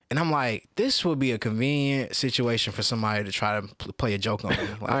I'm like, this would be a convenient situation for somebody to try to play a joke on me.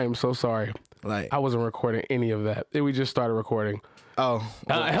 Like, I am so sorry. Like, I wasn't recording any of that. We just started recording. oh.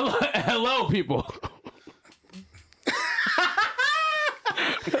 Hello, people.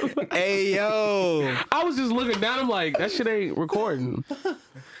 Hey, yo. I was just looking down. I'm like, that shit ain't recording.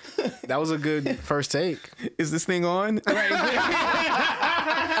 That was a good first take. Is this thing on?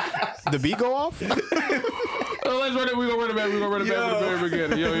 The beat go off? Let's run it. We're going to run it back. We're going to run it back from the very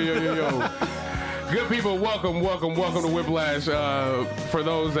beginning. Yo. Good people, welcome to Whiplash. For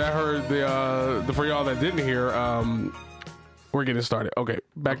those that heard for y'all that didn't hear, we're getting started. Okay,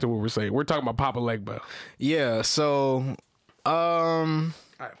 back to what we're saying. We're talking about Papa Legba. Yeah, so, I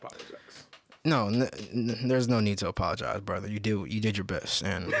apologize. No, there's no need to apologize, brother. You did your best,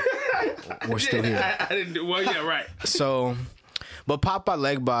 and we're still here. I didn't do well. Yeah, right. So, but Papa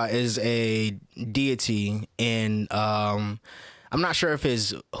Legba is a deity, and I'm not sure if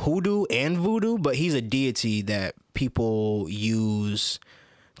it's hoodoo and voodoo, but he's a deity that people use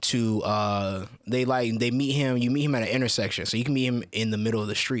to they meet him. You meet him at an intersection, so you can meet him in the middle of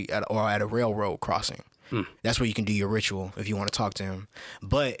the street or at a railroad crossing. That's where you can do your ritual if you want to talk to him.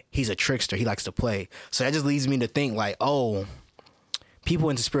 But he's a trickster. He likes to play. So that just leads me to think like, oh, people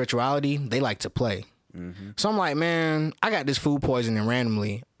into spirituality, they like to play. Mm-hmm. So I'm like, man, I got this food poisoning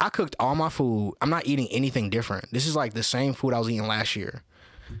randomly. I cooked all my food. I'm not eating anything different. This is like the same food I was eating last year.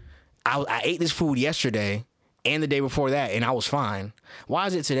 I ate this food yesterday and the day before that, and I was fine. Why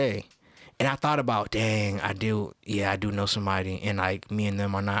is it today? And I thought about, dang, I do know somebody, and like me and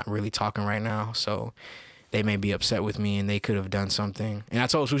them are not really talking right now, so they may be upset with me, and they could have done something. And I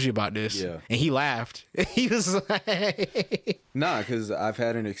told Sushi about this, and he laughed. He was like, "Nah, because I've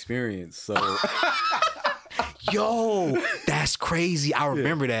had an experience." So, yo, that's crazy. I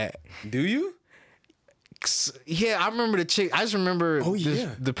remember that. Do you? Yeah, I remember the chick. I just remember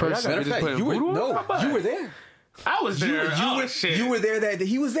the person. Matter of fact, you were there. I was there. You were there that day.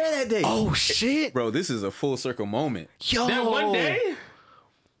 He was there that day. Oh, shit. Bro, this is a full circle moment. Yo. That one day?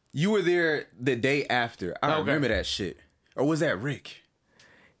 You were there the day after. I remember that shit. Or was that Rick?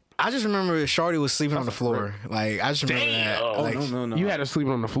 I just remember Shorty was sleeping on the floor. Like, I just remember that. Oh, like, no. You had her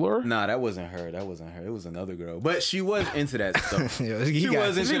sleeping on the floor? Nah, that wasn't her. It was another girl. But she was into that stuff. She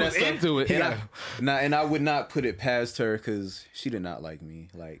was into it. And I would not put it past her because she did not like me.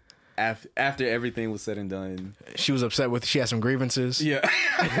 Like, after everything was said and done, she was upset with. She had some grievances. Yeah.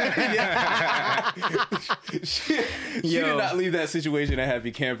 She did not leave that situation a happy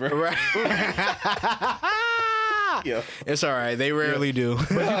camper. Right. Yeah. It's all right. They rarely do.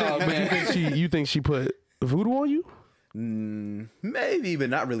 But you think she put voodoo on you? Maybe, but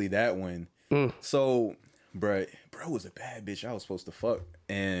not really that one. So, bro was a bad bitch I was supposed to fuck,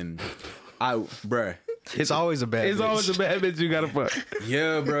 and it's always a bad. It's bitch. always a bad bitch you gotta fuck.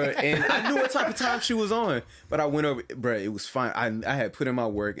 Yeah, bro. And I knew what type of time she was on, but I went over, bro. It was fine. I had put in my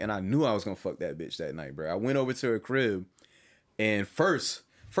work, and I knew I was gonna fuck that bitch that night, bro. I went over to her crib, and first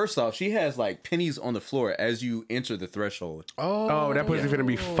off, she has like pennies on the floor as you enter the threshold. Oh, that pussy's gonna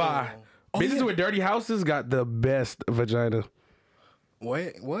be fire. Bitches with dirty houses got the best vagina.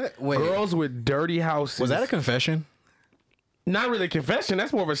 Wait. Girls with dirty houses. Was that a confession? Not really a confession.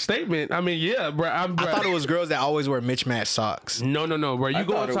 That's more of a statement. I mean, yeah, bro. I thought it was girls that always wear mismatched socks. No, bro. You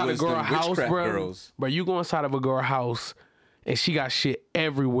go inside a girl house, bro. Bro, you go inside of a girl house, and she got shit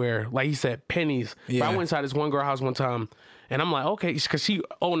everywhere. Like he said, pennies. Yeah. But I went inside this one girl house one time, and I'm like, okay, because she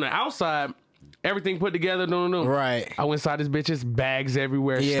on the outside, everything put together. No. Right. I went inside this bitch's bags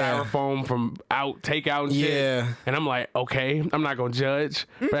everywhere, styrofoam from takeout and shit. Yeah. And I'm like, okay, I'm not gonna judge.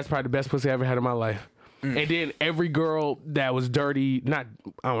 But that's probably the best pussy I ever had in my life. And then every girl that was dirty, I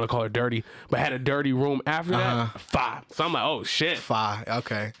don't want to call her dirty, but had a dirty room after that, 5. So I'm like, oh shit. 5,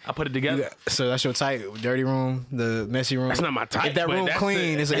 okay. I put it together. So that's your type, dirty room, the messy room? That's not my type. If that room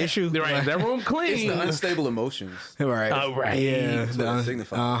clean, it's an issue. Right, if that room clean. It's the unstable emotions. Right. Oh, right. Yeah. That's what it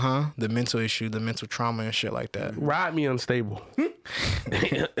signifies. The mental issue, the mental trauma and shit like that. Ride me unstable.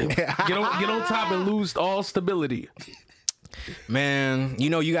 Get on top and lose all stability. Man,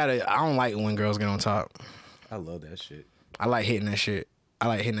 you gotta. I don't like when girls get on top. I love that shit. I like hitting that shit.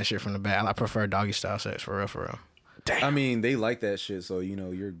 From the back. I prefer doggy style sex for real. Damn. I mean, they like that shit, so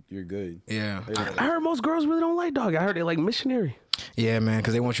you're good. Yeah. I heard most girls really don't like doggy. I heard they like missionary. Yeah, man,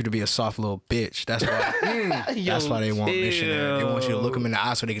 because they want you to be a soft little bitch. That's why. That's why they want missionary. They want you to look them in the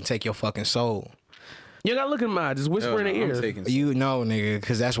eye so they can take your fucking soul. You gotta look in my eye. Just whisper in the ear. You know, nigga,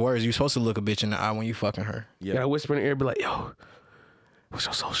 because that's words. You're supposed to look a bitch in the eye when you fucking her. You gotta whisper in the ear, be like, yo, what's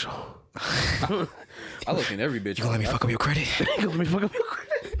your social? I look in every bitch. You gonna let me fuck up your credit? You gonna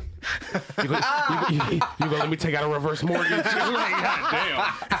let me take out a reverse mortgage? Like,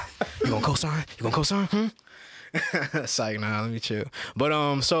 God damn. gonna co-sign? You gonna co-sign? Psych, nah, let me chill. But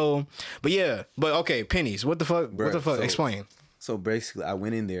okay, pennies. What the fuck? Bruh, what the fuck? so- Explain. So basically, I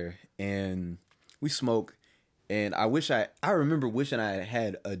went in there and we smoked, and I remember wishing I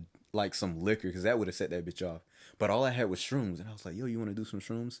had some liquor because that would have set that bitch off. But all I had was shrooms, and I was like, "Yo, you want to do some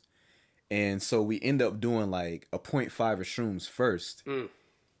shrooms?" And so we end up doing like a 0.5 of shrooms first,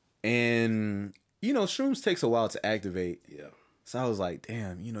 and shrooms takes a while to activate. Yeah. So I was like,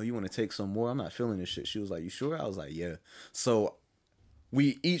 "Damn, you want to take some more? I'm not feeling this shit." She was like, "You sure?" I was like, "Yeah." So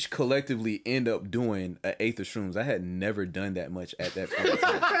we each collectively end up doing an eighth of shrooms. I had never done that much at that point in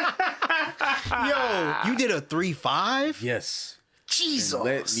time. Yo, you did a 3-5? Yes. Jesus. And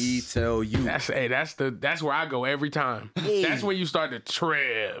let me tell you. That's where I go every time. That's when you start to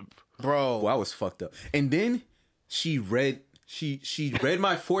trip. Bro. Well, I was fucked up. And then she read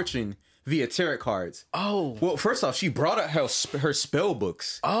my fortune via tarot cards. Oh. Well, first off, she brought out her spell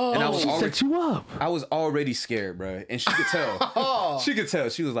books. Oh. And I was She set you up. I was already scared, bro. And she could tell. She could tell.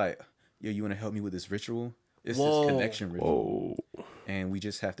 She was like, "Yo, you want to help me with this ritual? It's this connection ritual. Whoa. And we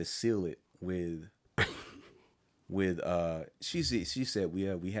just have to seal it with she said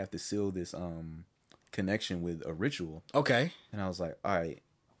we have to seal this connection with a ritual." Okay. And I was like, "All right."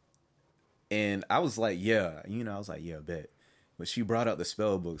 And I was like, "Yeah," I was like, "Yeah, bet." But she brought out the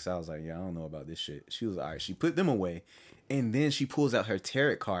spell books. I was like, "Yeah, I don't know about this shit." She was like, "All right." She put them away, and then she pulls out her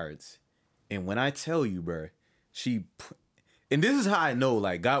tarot cards. And when I tell you, bro, and this is how I know,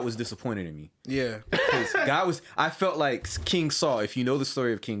 like, God was disappointed in me. Yeah. Because I felt like King Saul, if you know the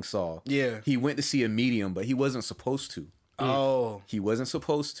story of King Saul. Yeah. He went to see a medium, but he wasn't supposed to. Oh. He wasn't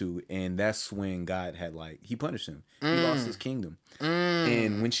supposed to, and that's when God had, he punished him. He lost his kingdom.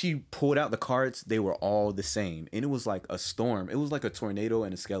 And when she pulled out the cards, they were all the same. And it was like a storm. It was like a tornado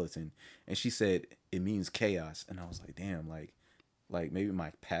and a skeleton. And she said, it means chaos. And I was like, damn, like maybe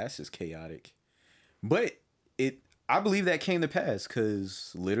my past is chaotic. But I believe that came to pass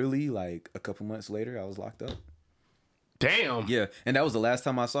because literally, like, a couple months later, I was locked up. Damn. Yeah, and that was the last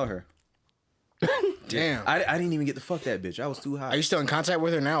time I saw her. Damn. I didn't even get to fuck that bitch. I was too high. Are you still in contact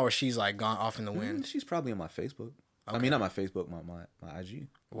with her now, or she's like gone off in the wind? She's probably on my Facebook. I mean, not my Facebook, my IG.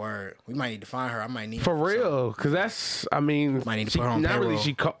 Word. We might need to find her. I might need For real, because that's, I mean, Might need to put her on not really.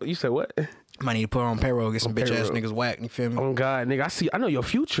 payroll. You said what? Might need to put her on payroll. Get some bitch ass payroll. niggas whacked. You feel me? Oh God, nigga, I know your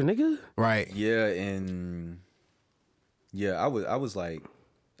future, nigga. Right. Yeah, and yeah, I was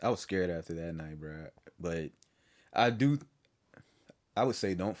scared after that night, bro. But I would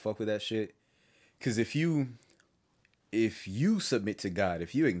say don't fuck with that shit, because if you submit to God,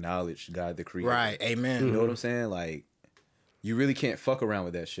 if you acknowledge God the Creator, Right. Amen. you know what I'm saying? Like, you really can't fuck around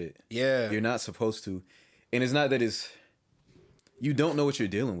with that shit. Yeah. You're not supposed to, and it's not that you don't know what you're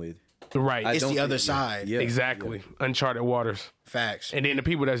dealing with. Right. It's don't the other think- side. Yeah, Exactly. Uncharted waters. Facts. And then the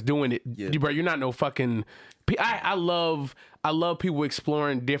people that's doing it, bro, you're not no fucking. I love people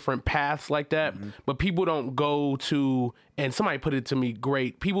exploring different paths like that, but people don't go to. And somebody put it to me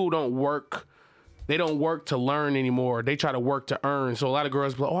great. People don't work. They don't work to learn anymore. They try to work to earn. So a lot of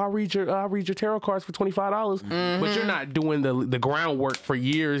girls be like, "Oh, I'll read your tarot cards for $25," but you're not doing the groundwork for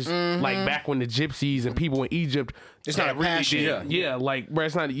years, like back when the gypsies and people in Egypt. It's not a passion. Yeah. Like, bro,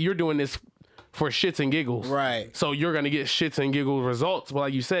 it's not. You're doing this for shits and giggles, Right. So you're gonna get shits and giggles results. But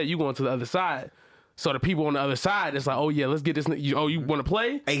like you said, you going to the other side. So the people on the other side, it's like, oh yeah, let's get this. You want to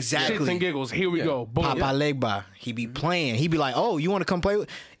play? Exactly. Shits and giggles. Here we go. Boom. Papa Legba, he be playing. He be like, "Oh, you want to come play with?"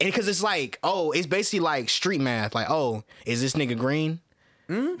 And because it's like, oh, it's basically like street math. Like, oh, is this nigga green?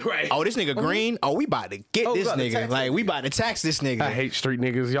 Right. Oh, this nigga green. Oh, we about to get we this about to nigga. tax Like, this we nigga. about to tax this nigga. I hate street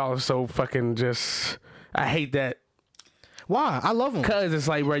niggas. Y'all are so fucking just. I hate that. Why? I love him. Cause it's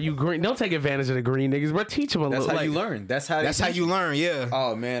like, bro, you green. Don't take advantage of the green niggas, bro. Teach them a That's little. how you like, learn. That's how you learn. Yeah.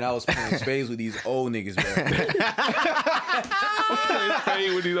 Oh man, I was playing spades with these old niggas, bro.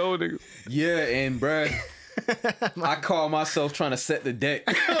 Hey, with these old niggas. Yeah, and bruh, I call myself trying to set the deck.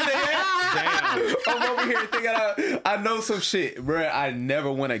 Damn. I'm over here thinking I know some shit, bruh. I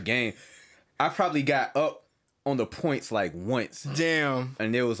never won a game. I probably got up on the points like once, Damn.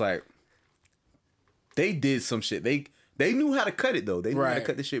 and it was like they did some shit. They knew how to cut it though. They knew how to Right.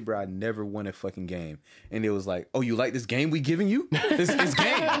 cut the shit, bro. I never won a fucking game, and it was like, oh, you like this game we giving you? This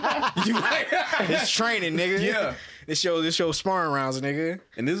game. You like? It's training, nigga. Yeah. This show sparring rounds, nigga.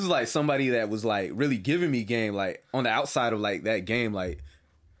 And this is like somebody that was like really giving me game, like on the outside of like that game, like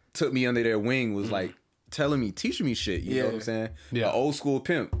took me under their wing, was like telling me, teaching me shit. You know what I'm saying? Yeah. An old school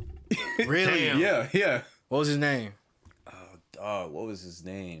pimp. Really? Damn. Yeah. What was his name? Dog, what was his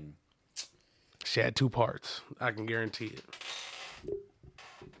name? She had 2 parts. I can guarantee it.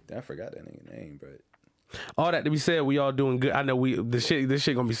 I forgot that nigga name, but All that to be said, we all doing good. I know this shit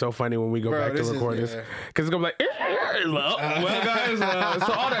gonna be so funny when we go back to record this, because it's gonna be like, well, guys.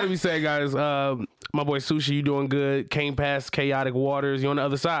 So all that to be said, guys. My boy Sushi, you doing good? Came past chaotic waters. You on the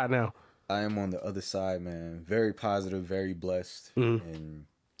other side now. I am on the other side, man. Very positive, very blessed, and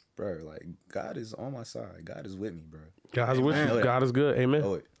bro, like God is on my side. God is with me, bro. God's with you. God is good.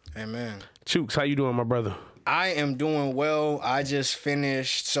 Amen. Amen. Chooks, how you doing, my brother? I am doing well. I just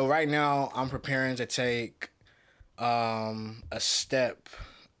finished. So right now I'm preparing to take a step,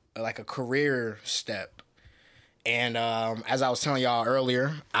 like a career step. And as I was telling y'all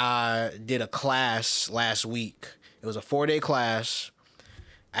earlier, I did a class last week. It was a 4-day class.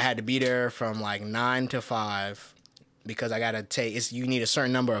 I had to be there from like 9 to 5 because I got to take, you need a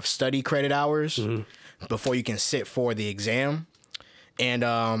certain number of study credit hours before you can sit for the exam. And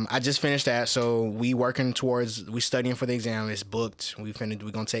I just finished that, so we studying for the exam. It's booked. We're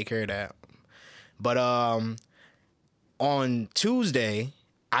gonna take care of that. But on Tuesday,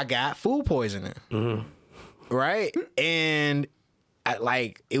 I got food poisoning. Right? And it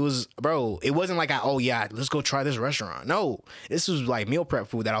wasn't like let's go try this restaurant. No, this was like meal prep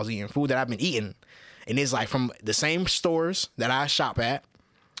food that I was eating, food that I've been eating. And it's like from the same stores that I shop at.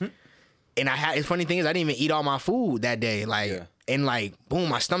 And the funny thing is I didn't even eat all my food that day. And boom,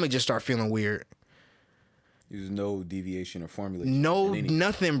 my stomach just started feeling weird. There's no deviation or formulation. No,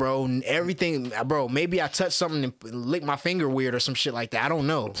 nothing, bro. Everything, bro. Maybe I touched something and licked my finger weird or some shit like that. I don't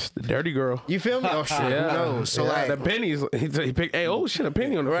know. It's the dirty girl. You feel me? Oh shit, who knows? So the pennies. He picked. Hey, oh shit, a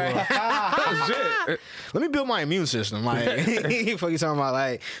penny on the floor. Oh, shit. Let me build my immune system. Like, fuck you talking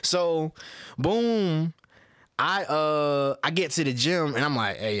about? So, boom. I get to the gym and I'm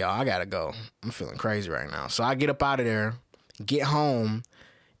like, hey y'all, I gotta go. I'm feeling crazy right now. So I get up out of there, get home.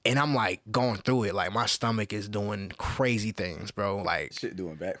 And I'm like going through it. Like my stomach is doing crazy things, bro. Like shit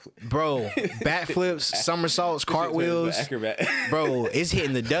doing backflips. Bro, backflips, somersaults, cartwheels. Bro, it's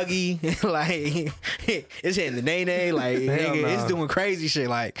hitting the Dougie. Like it's hitting the nay-nay. Like it's doing crazy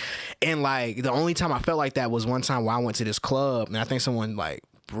shit. And the only time I felt like that was one time where I went to this club and I think someone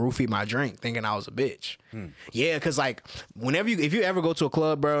roofied my drink thinking I was a bitch. Yeah, because if you ever go to a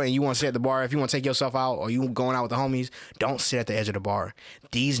club, bro, and you want to sit at the bar, if you want to take yourself out or you going out with the homies, don't sit at the edge of the bar.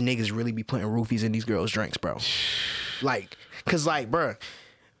 These niggas really be putting roofies in these girls' drinks, bro. Bro,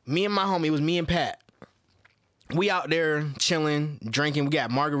 me and my homie, it was me and Pat. We out there chilling, drinking. We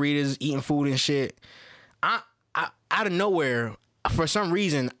got margaritas, eating food and shit. I out of nowhere, for some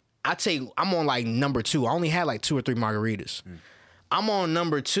reason, I'm on number 2. I only had 2 or 3 margaritas. I'm on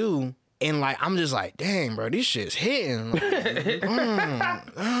number 2, and I'm just like, dang, bro, this shit's hitting.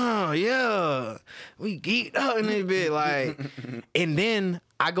 Oh yeah, we geeked up in this bit, and then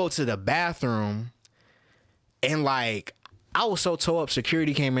I go to the bathroom, and I was so tore up.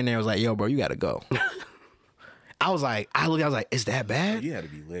 Security came in there, was like, yo, bro, you gotta go. I was like, is that bad? You had to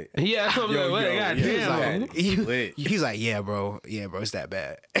be lit. Yeah, that's what goddamn. He's like, yeah, bro, it's that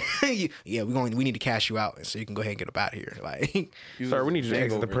bad. Yeah, we need to cash you out so you can go ahead and get up out of here. Sir, we need you to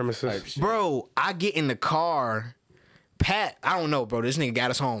exit the premises. Bro, I get in the car. Pat, I don't know, bro. This nigga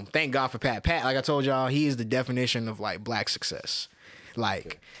got us home. Thank God for Pat. Pat, like I told y'all, he is the definition of black success.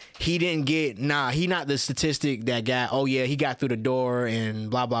 He didn't get, he not the statistic that got, he got through the door and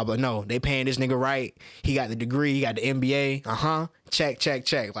blah, blah, blah. No, they paying this nigga right. He got the degree, he got the MBA. Check. That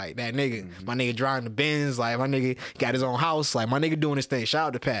nigga. My nigga driving the Benz. My nigga got his own house. My nigga doing his thing. Shout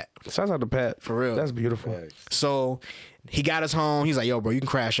out to Pat. Shout out to Pat. For real. That's beautiful. Right. So he got us home. He's like, yo, bro, you can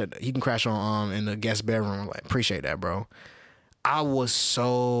crash on in the guest bedroom. Appreciate that, bro. I was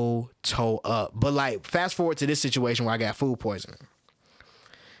so toe up. But fast forward to this situation where I got food poisoning.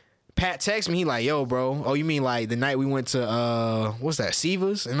 Pat texted me, he like, yo, bro, oh, you mean the night we went to, what's that,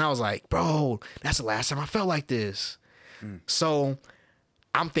 Siva's? And I was like, bro, that's the last time I felt like this. So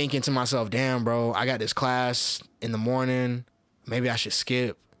I'm thinking to myself, damn, bro, I got this class in the morning. Maybe I should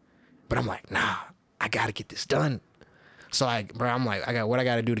skip. But I'm like, nah, I got to get this done. So, bro, I'm like, I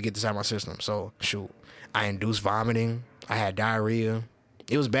got to do to get this out of my system. So, shoot, I induced vomiting. I had diarrhea.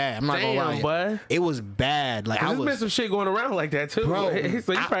 It was bad. I'm not gonna lie. Boy. It was bad. There's been some shit going around like that too, bro.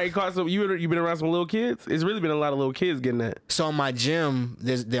 So you probably caught some. You been around some little kids. It's really been a lot of little kids getting that. So in my gym,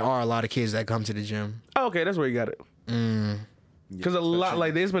 there are a lot of kids that come to the gym. Oh, okay, that's where you got it. Because a lot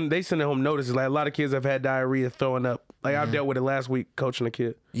they sending home notices. A lot of kids have had diarrhea, throwing up. I dealt with it last week coaching a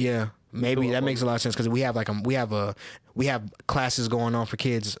kid. Yeah, maybe that makes a lot of sense because we have classes going on for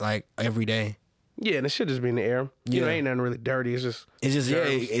kids every day. Yeah, and it should just be in the air. You know, ain't nothing really dirty. It's just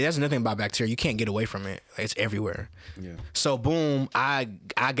germs. There's nothing about bacteria. You can't get away from it. It's everywhere. Yeah. So boom, I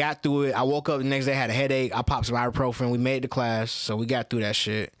got through it. I woke up the next day, had a headache. I popped some ibuprofen. We made it to class, so we got through that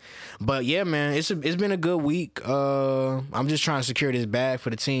shit. But yeah, man, it's been a good week. I'm just trying to secure this bag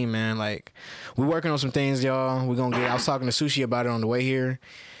for the team, man. Like, we're working on some things, y'all. We're gonna get. I was talking to Sushi about it on the way here,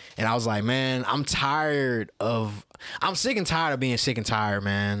 and I was like, man, I'm sick and tired of being sick and tired,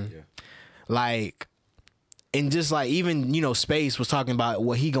 man. Yeah. Like, and just like, even, you know, Space was talking about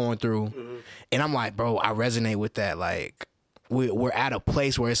what he going through. And I'm like, bro, I resonate with that. Like, we're at a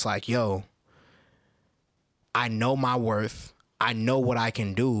place where it's like, yo, I know my worth. I know what I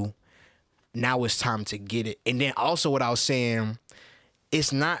can do. Now it's time to get it. And then also what I was saying,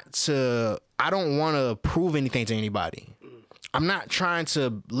 I don't want to prove anything to anybody. I'm not trying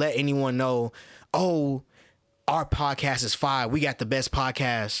to let anyone know, oh, our podcast is fire. We got the best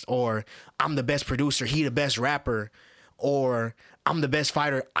podcast, or I'm the best producer. He the best rapper, or I'm the best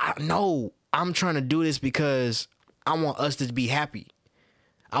fighter. No, I'm trying to do this because I want us to be happy.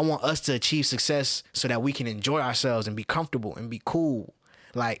 I want us to achieve success so that we can enjoy ourselves and be comfortable and be cool.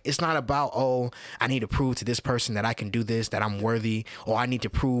 Like, it's not about, oh, I need to prove to this person that I can do this, that I'm worthy, or I need to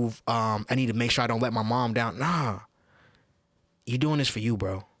prove, I need to make sure I don't let my mom down. Nah, you're doing this for you,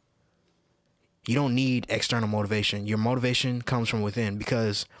 bro. You don't need external motivation. Your motivation comes from within,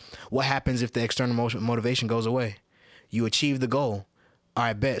 because what happens if the external motivation goes away? You achieve the goal. All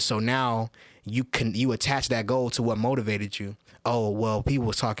right, bet. So now you attach that goal to what motivated you. Oh, well, people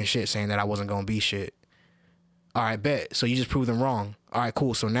was talking shit saying that I wasn't going to be shit. All right, bet. So you just proved them wrong. All right,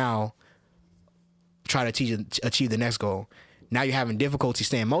 cool. So now try to achieve the next goal. Now you're having difficulty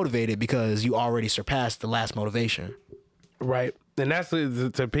staying motivated because you already surpassed the last motivation. Right. And that's to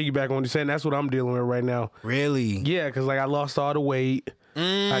piggyback on what you're saying. That's what I'm dealing with right now. Really? Yeah, because like I lost all the weight.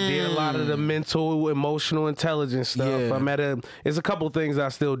 I did a lot of the mental, emotional intelligence stuff. Yeah. It's a couple things I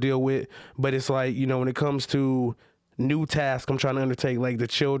still deal with, but it's like, you know, when it comes to new tasks I'm trying to undertake, like the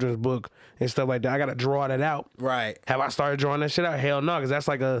children's book and stuff like that, I got to draw that out. Right. Have I started drawing that shit out? Hell no, because that's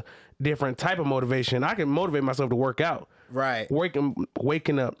like a different type of motivation. I can motivate myself to work out. Right.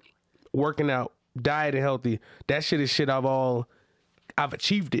 Waking up, working out, dieting healthy. That shit is shit I've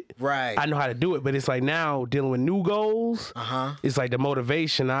achieved it. Right. I know how to do it, but it's like now dealing with new goals. It's like the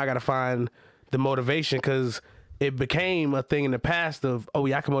motivation. Now I got to find the motivation, because it became a thing in the past of, oh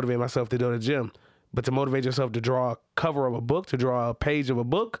yeah, I can motivate myself to go to the gym, but to motivate yourself to draw a cover of a book, to draw a page of a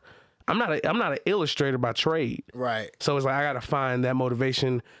book, I'm not an illustrator by trade. Right. So it's like I got to find that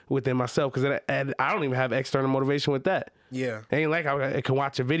motivation within myself, because I don't even have external motivation with that. Yeah. It ain't like I can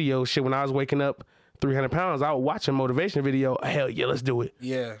watch a video. Shit, when I was waking up 300 pounds, I would watch a motivation video. Hell yeah, let's do it.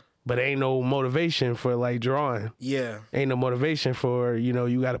 Yeah. But ain't no motivation for like drawing. Yeah. Ain't no motivation for, you know,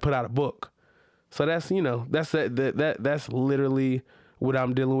 you got to put out a book. So that's, you know, that's literally what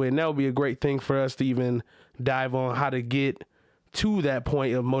I'm dealing with. And that would be a great thing for us to even dive on, how to get to that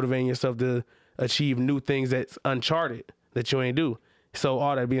point of motivating yourself to achieve new things that's uncharted that you ain't do. So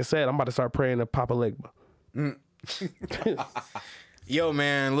all that being said, I'm about to start praying to Papa Legba. Yo,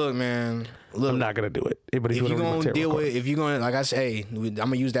 man, look, I'm not gonna do it. But if you're gonna deal with, if you're gonna, like I say, I'm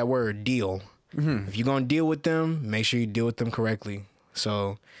gonna use that word, deal. If you're gonna deal with them, make sure you deal with them correctly.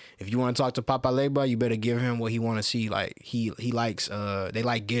 So if you want to talk to Papa Legba, you better give him what he want to see. Like he likes, they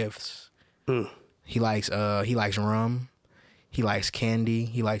like gifts. He likes rum. He likes candy.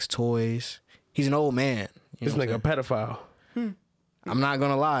 He likes toys. He's an old man. This nigga a pedophile. I'm not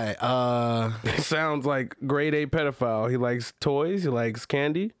gonna lie. It sounds like grade A pedophile. He likes toys. He likes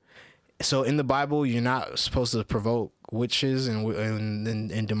candy. So in the Bible, you're not supposed to provoke witches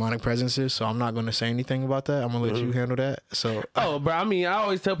and demonic presences. So I'm not gonna say anything about that. I'm gonna let you handle that. So bro. I mean, I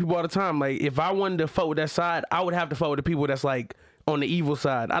always tell people all the time, like, if I wanted to fuck with that side, I would have to fuck with the people that's like on the evil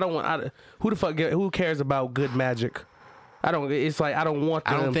side. Who cares about good magic? I don't want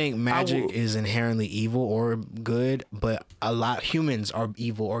them. I don't think magic is inherently evil or good, but a lot humans are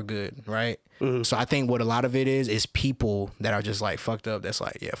evil or good, right? So I think what a lot of it is people that are just like fucked up. That's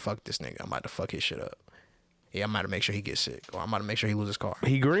like, yeah, fuck this nigga. I'm about to fuck his shit up. Yeah, I'm about to make sure he gets sick, or I'm about to make sure he loses his car.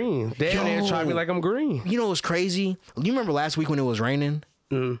 He green. Damn, try me like I'm green. You know what's crazy? You remember last week when it was raining?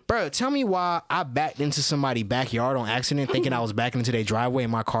 Bro, tell me why I backed into somebody's backyard on accident, thinking I was backing into their driveway,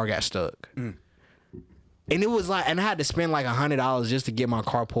 and my car got stuck. And it was like, and I had to spend like $100 just to get my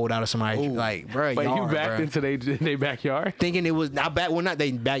car pulled out of somebody's, like, bro. But you backed into their backyard? Thinking it was, not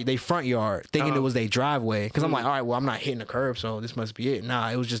they front yard, thinking it was their driveway. Because I'm like, all right, well, I'm not hitting the curb, so this must be it. Nah,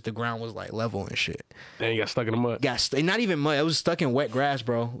 it was just the ground was like level and shit. Then you got stuck in the mud. Not even mud. It was stuck in wet grass,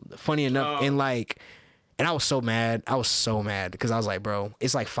 bro. Funny enough. And I was so mad. I was so mad because I was like, bro,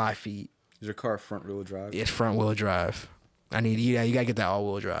 it's like 5 feet. Is your car front wheel drive? It's front wheel drive. You gotta get that all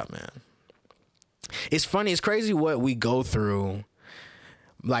wheel drive, man. It's funny. It's crazy what we go through.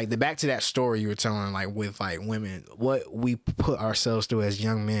 Like back to that story you were telling, like with like women, what we put ourselves through as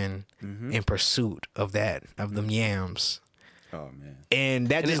young men in pursuit of them yams. Oh man. And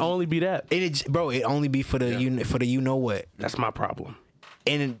that And it only be that. it only be for the you know what. That's my problem.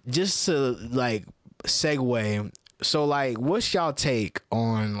 And just to like segue, so like, what's y'all take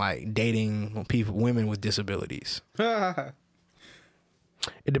on like dating women with disabilities? It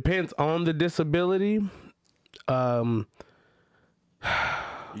depends on the disability.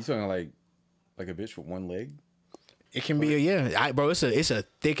 You talking like a bitch with one leg? It can be it's a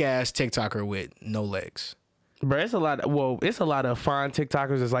thick ass TikToker with no legs. Bro, it's a lot of fine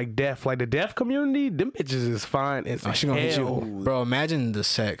TikTokers that's like deaf. Like the deaf community, them bitches is fine as She gonna hit hell. you, bro. Imagine the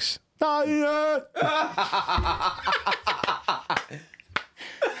sex. Oh yeah.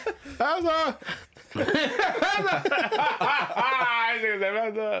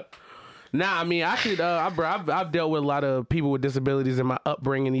 Nah, I mean, I could, I've dealt with a lot of people with disabilities in my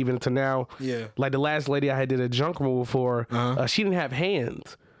upbringing, even to now. Yeah. Like the last lady I had did a junk removal for, she didn't have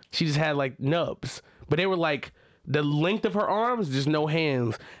hands. She just had like nubs, but they were like the length of her arms, just no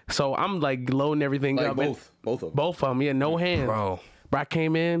hands. So I'm like loading everything Like up. both of them. Both of them, yeah, no hands. Bro. I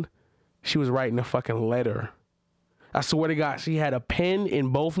came in, she was writing a fucking letter. I swear to God, she had a pen in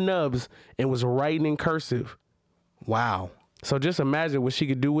both nubs and was writing in cursive. Wow. So just imagine what she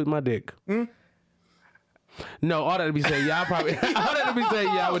could do with my dick. No, all that to be said, yeah,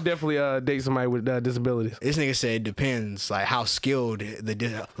 I would definitely date somebody with disabilities. This nigga said it depends, like how skilled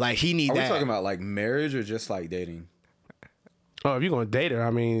like he need Are that. we talking about like marriage or just like dating? Oh, if you're gonna date her, I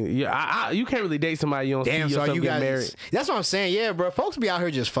mean, yeah, you can't really date somebody you don't see yourself you get guys married. That's what I'm saying. Yeah, bro. Folks be out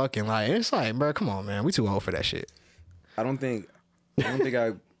here just fucking like it's like, bro, come on, man. We too old for that shit. I don't think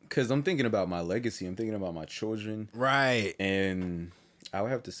because I'm thinking about my legacy. I'm thinking about my children. Right. And I would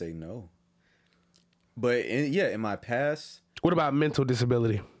have to say no. But in my past, What about mental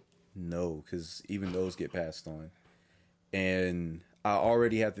disability? no, because even those get passed on. And I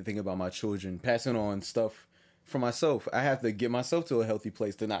already have to think about my children passing on stuff for myself. I have to get myself to a healthy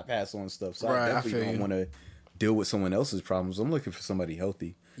place to not pass on stuff. So Right, I I definitely feel don't you. want to deal with someone else's problems. I'm looking for somebody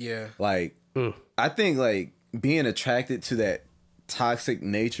healthy. Yeah. Like, I think like being attracted to that toxic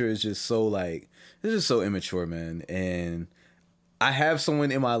nature is just so like, it's just so immature, man. And I have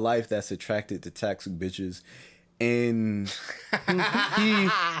someone in my life that's attracted to toxic bitches, and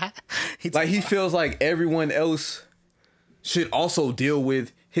he feels like everyone else should also deal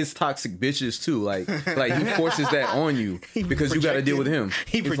with his toxic bitches too. Like he forces that on you because you got to deal with him.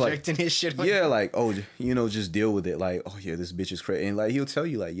 He It's like, projecting his shit on yeah, you. like, oh, just deal with it. Like, oh yeah, this bitch is crazy, and like he'll tell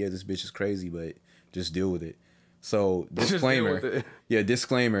you like, yeah, this bitch is crazy, but just deal with it. So disclaimer,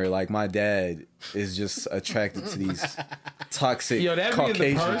 disclaimer. Like my dad is just attracted to these toxic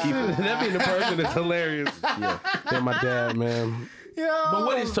Caucasian people. That being the person is hilarious. Yeah, my dad, man. Yeah. But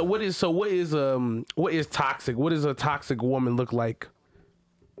what is toxic? What does a toxic woman look like?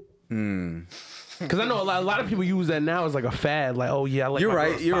 Because I know a lot of people use that now as like a fad. Like, oh yeah, I like. You're my right.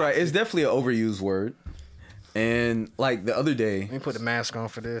 girls You're right. toxic. It's definitely an overused word. And like the other day, Let me put the mask on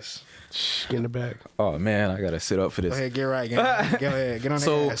for this. Shh, get in the bag. oh man, I gotta sit up for this. Go ahead, get right. Go ahead, get on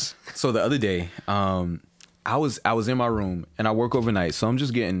the ass. So the other day, I was in my room and I work overnight, so I'm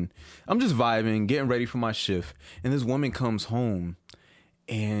just vibing, getting ready for my shift, and this woman comes home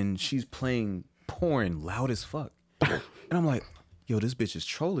and she's playing porn loud as fuck, and I'm like, yo, this bitch is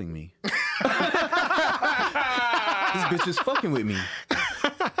trolling me. This bitch is fucking with me.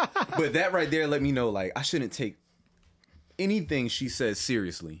 But that right there let me know like I shouldn't take anything she says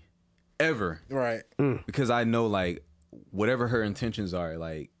seriously, ever. Right. Because I know like whatever her intentions are,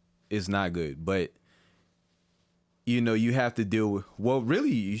 like it's not good. But you have to deal with. Well,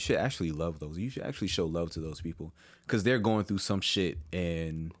 really, you should actually love those. You should actually show love to those people because they're going through some shit.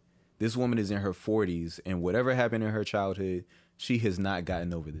 And this woman is in her 40s, and whatever happened in her childhood, she has not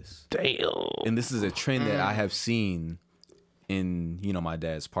gotten over this. Damn. And this is a trend that I have seen in my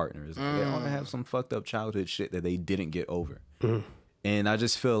dad's partners. They all have some fucked up childhood shit that they didn't get over. And I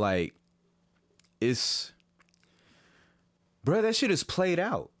just feel like bro, that shit is played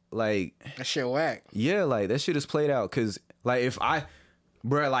out. Like That shit whack. yeah, like that shit is played out. Cause like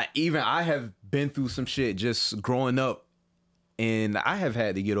even I have been through some shit just growing up, and I have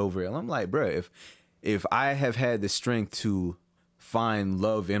had to get over it. And I'm like, bro, if I have had the strength to find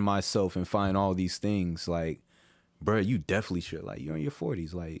love in myself and find all these things, like, bro, you definitely should. Like, you're in your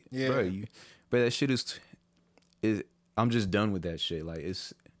 40s, like, Yeah. bro, that shit is I'm just done with that shit. Like,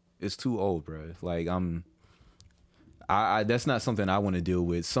 it's too old, bro. Like, I that's not something I want to deal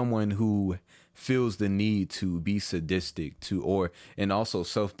with. Someone who feels the need to be sadistic and also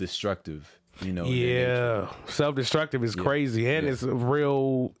self-destructive, you know. Yeah, self-destructive is crazy, and it's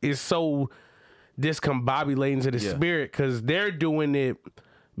real. It's so discombobulating to the spirit because they're doing it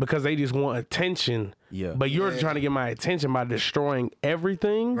because they just want attention. Yeah, but you're trying to get my attention by destroying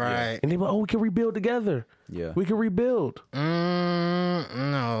everything, right? And they like, oh, we can rebuild together. Yeah, we can rebuild.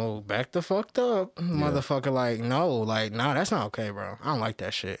 No, back the fucked up, motherfucker. Like, no, that's not okay, bro. I don't like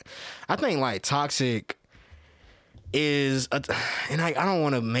that shit. I think like toxic is, and I don't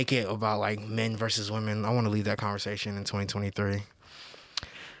want to make it about like men versus women. I want to leave that conversation in 2023.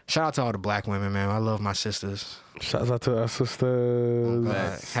 Shout out to all the black women, man. I love my sisters. Shout out to our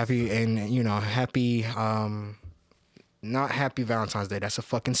sisters. Happy and happy. Not happy Valentine's Day. That's a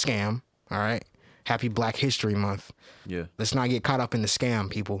fucking scam. All right. Happy Black History Month. Yeah. Let's not get caught up in the scam,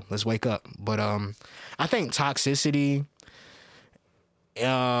 people. Let's wake up. But I think toxicity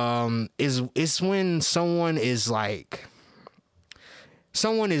is when someone is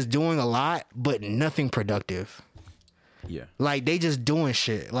doing a lot but nothing productive. Yeah. Like they just doing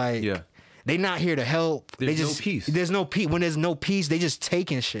shit. Like they not here to help. There's no peace. There's no peace. When there's no peace, they just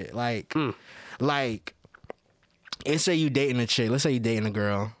taking shit. Like let's say you dating a chick. Let's say you dating a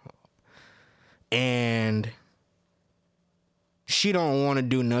girl. And she don't want to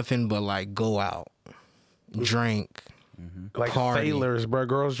do nothing but like go out, drink, like party. Sailors, bro.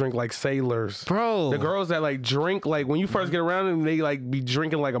 Girls drink like sailors, bro. The girls that like drink like when you first get around them, they like be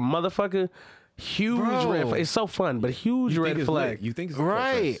drinking like a motherfucker. Huge red flag. It's so fun, but huge red flag. You think it's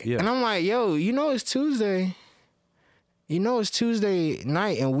right? Yeah. And I'm like, yo, it's Tuesday. It's Tuesday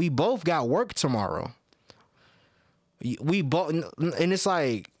night, and we both got work tomorrow. We both, and it's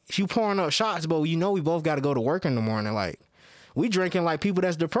like. You pouring up shots, but we both got to go to work in the morning. Like, we drinking like people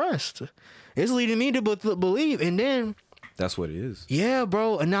that's depressed. It's leading me to believe. And then... That's what it is. Yeah,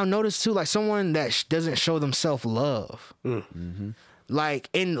 bro. And now notice, too, like, someone that doesn't show themselves love. Mm-hmm. Like,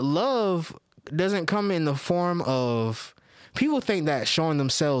 and love doesn't come in the form of... People think that showing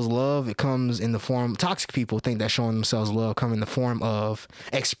themselves love, it comes in the form... Toxic people think that showing themselves love come in the form of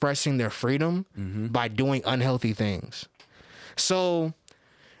expressing their freedom by doing unhealthy things. So...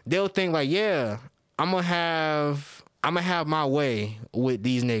 They'll think like, yeah, I'm gonna have my way with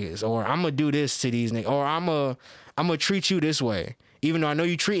these niggas, or I'm gonna do this to these niggas, or I'm gonna treat you this way, even though I know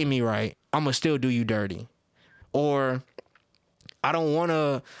you treating me right. I'm gonna still do you dirty, or I don't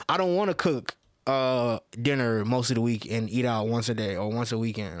wanna cook dinner most of the week and eat out once a day or once a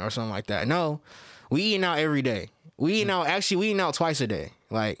weekend or something like that. No, we eating out every day. We eating out twice a day,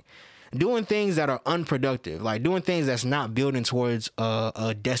 like. Doing things that are unproductive, like doing things that's not building towards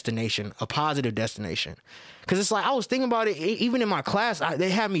a destination, a positive destination. Because it's like, I was thinking about it, even in my class, they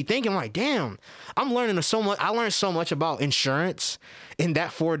had me thinking like, damn, I'm learning so much. I learned so much about insurance in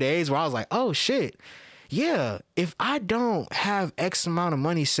that 4 days where I was like, oh shit, yeah, if I don't have X amount of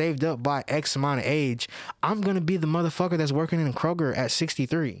money saved up by X amount of age, I'm going to be the motherfucker that's working in Kroger at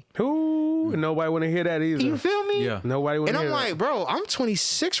 63. Ooh, nobody want to hear that either. You feel me? Yeah. Nobody want to hear that. And I'm like, bro, I'm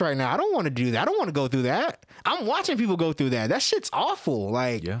 26 right now. I don't want to do that. I don't want to go through that. I'm watching people go through that. That shit's awful.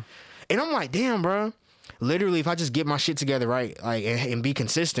 Like, yeah. And I'm like, damn, bro. Literally, if I just get my shit together right, like, and be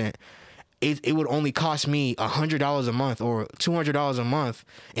consistent, it would only cost me $100 a month or $200 a month,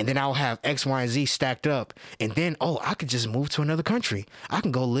 and then I'll have X, Y, and Z stacked up, and then I could just move to another country. I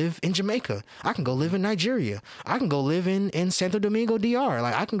can go live in Jamaica. I can go live in Nigeria. I can go live in Santo Domingo, DR.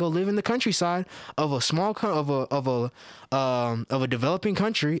 Like I can go live in the countryside of a small of a developing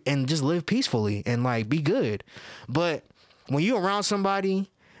country and just live peacefully and like be good. But when you're around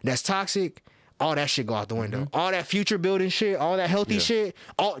somebody that's toxic, all that shit go out the window. Mm-hmm. All that future building shit, all that healthy shit,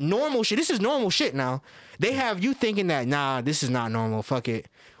 all normal shit. This is normal shit now. They have you thinking that, nah, this is not normal. Fuck it.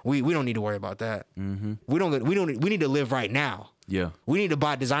 We don't need to worry about that. Mm-hmm. We need to live right now. Yeah. We need to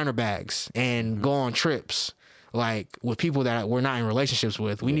buy designer bags and go on trips like with people that we're not in relationships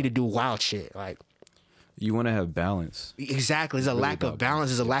with. We need to do wild shit. Like you want to have balance. Exactly. There's a lack of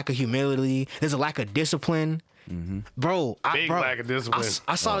balance. There's a lack of humility. There's a lack of discipline. Mm-hmm. Bro, lack of discipline.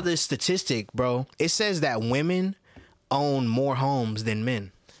 I saw this statistic, bro. It says that women own more homes than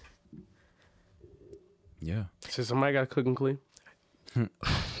men. Yeah. So somebody got to cook and clean.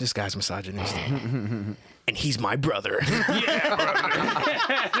 This guy's misogynistic. And he's my brother. Yeah, brother.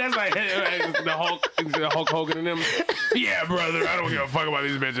 That's like the Hulk Hogan and them. Yeah, brother. I don't give a fuck about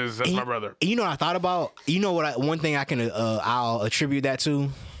these bitches. That's my brother. You know what I thought about? You know what? One thing I can I'll attribute that to?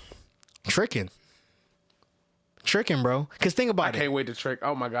 Tricking, bro. Because think about it. I can't wait to trick.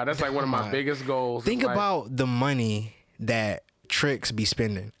 Oh my God, that's like one of my biggest goals. Think about the money that tricks be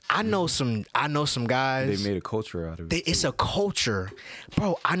spending. I know some guys. They made a culture out of it. It's a culture,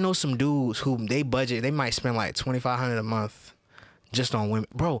 bro. I know some dudes who they budget. They might spend like $2,500 a month just on women,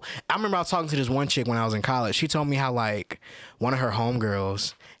 bro. I remember I was talking to this one chick when I was in college. She told me how like one of her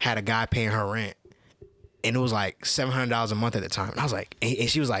homegirls had a guy paying her rent, and it was like $700 a month at the time. And I was like, and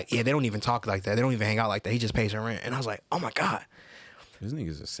she was like, yeah, they don't even talk like that. They don't even hang out like that. He just pays her rent. And I was like, oh my god, This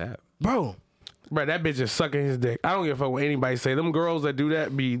nigga's a sap, bro. Bro, that bitch is sucking his dick. I don't give a fuck what anybody say. Them girls that do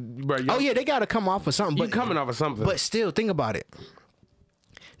that be, bro. Oh yeah, they gotta come off of something. You coming off of something. But still, think about it.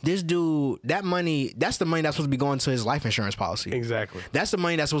 This dude, that money, that's the money that's supposed to be going to his life insurance policy. Exactly. That's the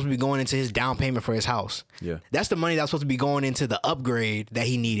money that's supposed to be going into his down payment for his house. Yeah. That's the money that's supposed to be going into the upgrade that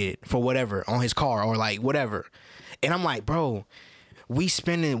he needed for whatever on his car or like whatever. And I'm like, bro, we're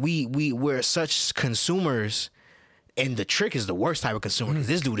such consumers, and the trick is the worst type of consumer. 'Cause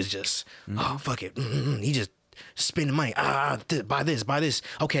this dude is just, oh fuck it, he just spending money. Buy this.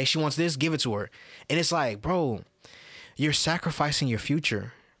 Okay, she wants this, give it to her. And it's like, bro, you're sacrificing your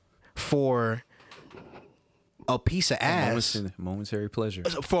future for a piece of ass. Momentary pleasure.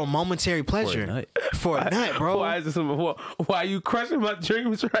 For a momentary pleasure. For a nut, bro. Why are you crushing my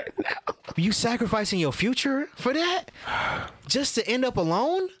dreams right now? You sacrificing your future for that? Just to end up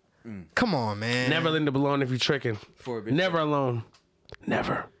alone? Come on, man. Never end up alone if you're tricking. For a bitch Never alone.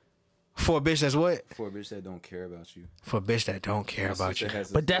 Never. For a bitch that's what? For a bitch that don't care about you. For a bitch that don't care about you.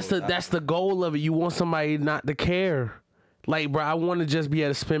 But that's the goal of it. You want somebody not to care. Like, bro, I want to just be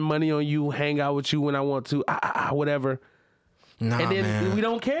able to spend money on you, hang out with you when I want to, whatever. Nah, and then man. we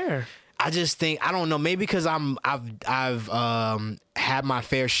don't care. I just think, I don't know, maybe because I've had my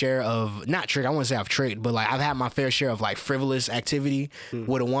fair share of, not trick, I wouldn't say I've tricked, but like I've had my fair share of like frivolous activity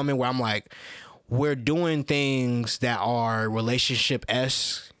with a woman where I'm like, we're doing things that are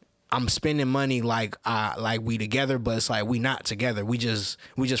relationship-esque. I'm spending money like we together, but it's like we not together. We just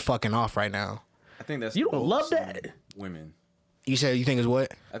fucking off right now. I think that's You the don't goal love of some that? women. You said you think is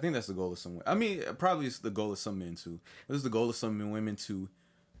what? I think that's the goal of some women. I mean, probably it's the goal of some men too. This is the goal of some women to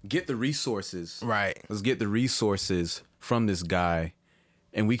get the resources. Right. Let's get the resources from this guy,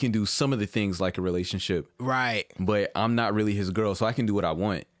 and we can do some of the things like a relationship. Right. But I'm not really his girl, so I can do what I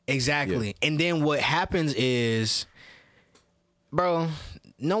want. Exactly. Yeah. And then what happens is, bro,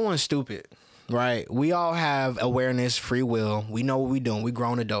 no one's stupid, right? We all have awareness, free will. We know what we're doing. We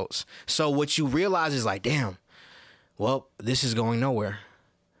grown adults. So what you realize is like, damn, well, this is going nowhere.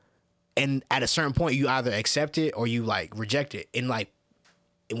 And at a certain point, you either accept it or you like reject it. And like,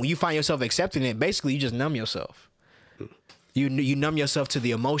 when you find yourself accepting it, basically you just numb yourself. You numb yourself to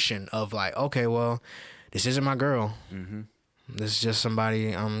the emotion of like, okay, well, this isn't my girl. Mm-hmm. This is just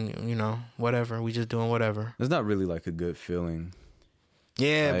somebody, whatever. We just doing whatever. It's not really like a good feeling.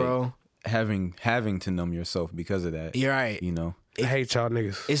 Yeah, like, bro. Having to numb yourself because of that. You're right. You know? I hate y'all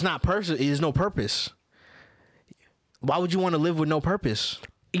niggas. It's not there's no purpose. Why would you want to live with no purpose?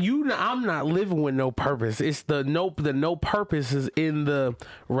 I'm not living with no purpose. It's the no purpose is in the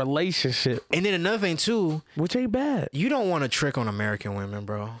relationship. And then another thing too, which ain't bad. You don't want to trick on American women,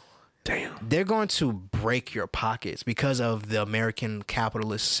 bro. Damn. They're going to break your pockets because of the American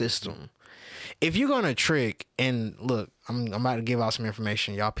capitalist system. If you're going to trick, and look, I'm about to give out some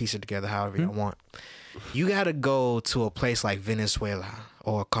information. Y'all piece it together however y'all want. You got to go to a place like Venezuela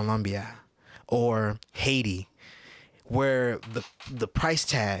or Colombia or Haiti, where the price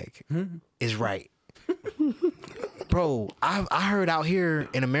tag is right. Bro, I heard out here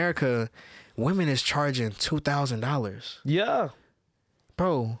in America, women is charging $2,000. Yeah.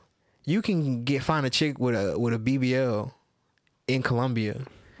 Bro, you can find a chick with a BBL in Colombia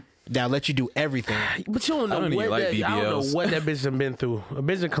that'll let you do everything. But you don't know I don't know what that bitch has been through. A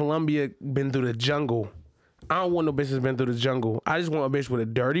bitch in Colombia been through the jungle. I don't want no bitch that's been through the jungle. I just want a bitch with a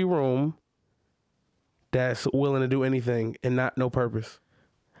dirty room that's willing to do anything and not no purpose.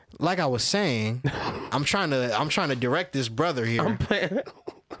 Like I was saying, I'm trying to direct this brother here. I'm playing.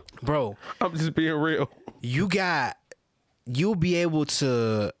 Bro, I'm just being real. You'll be able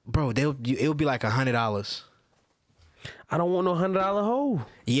to, bro, it'll be like $100. I don't want no $100 hoe.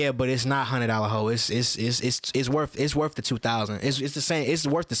 Yeah, but it's not $100 hoe. It's worth the $2,000. It's the same. It's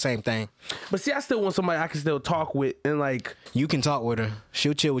worth the same thing. But see, I still want somebody I can still talk with and like. You can talk with her.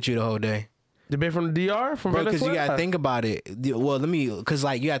 She'll chill with you the whole day. The bitch from the DR, from bro, Venezuela. because you gotta think about it. Well, because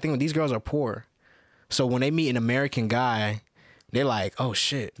like you gotta think, these girls are poor, so when they meet an American guy, they're like, oh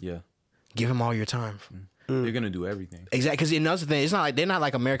shit, yeah, give him all your time. They're gonna do everything. Exactly. Because another thing, it's not like they're not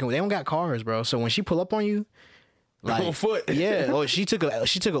like American. They don't got cars, bro. So when she pull up on you, like on foot, yeah. Or she took a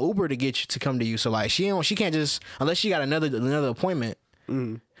Uber to get you to come to you. So like she can't just, unless she got another appointment.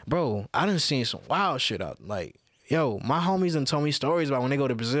 Bro, I done seen some wild shit out. Like Yo, my homies done told me stories about when they go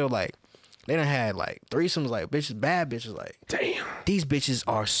to Brazil, like, they done had, like, threesomes, like, bitches, bad bitches, like, damn, these bitches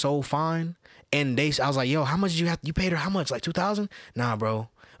are so fine. And I was like, yo, how much did you paid her how much? Like 2,000? Nah, bro.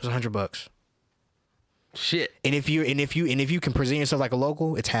 It was $100. shit. And if you can present yourself like a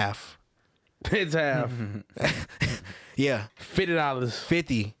local, it's half. It's half. Yeah. $50.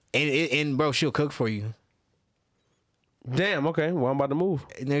 50. And bro, she'll cook for you. Damn. Okay. Well, I'm about to move.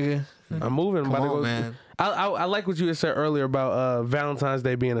 Nigga. I'm moving. I'm Come about to on, go. man. I like what you had said earlier about Valentine's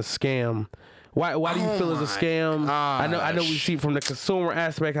Day being a scam. Why do you feel it's a scam? I know we see from the consumer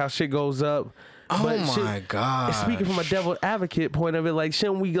aspect how shit goes up. Oh my God. Speaking from a devil advocate point of it, like,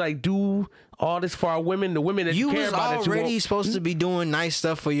 shouldn't we like do all this for our women, the women that you care was about? already supposed to be doing nice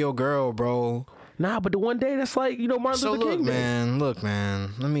stuff for your girl, bro. Nah, but the one day that's like, Martin So Luther King Day. look,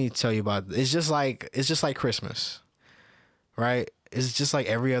 man. Let me tell you about it. It's just like Christmas, right? It's just like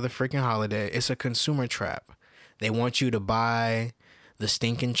every other freaking holiday. It's a consumer trap. They want you to buy the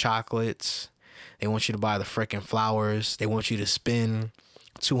stinking chocolates. They want you to buy the freaking flowers. They want you to spend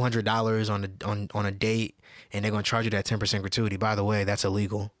 $200 on a date, and they're gonna charge you that 10% gratuity. By the way, that's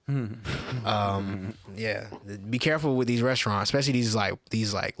illegal. Yeah, be careful with these restaurants, especially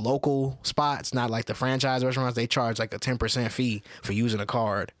these local spots, not like the franchise restaurants. They charge like a 10% fee for using a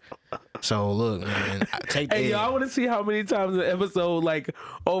card. So look, man, Hey, yo, I want to see how many times an episode, like,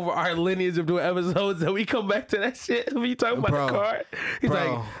 over our lineage of doing episodes, that we come back to that shit. When you talking about the card, he's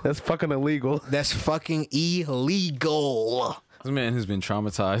like, that's fucking illegal. That's fucking illegal. This man has been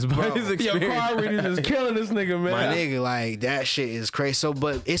traumatized by his experience. Yo, card reading is killing this nigga, man. My nigga, like, that shit is crazy. So,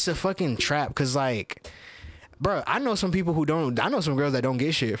 but it's a fucking trap, because, like, bro, I know some people I know some girls that don't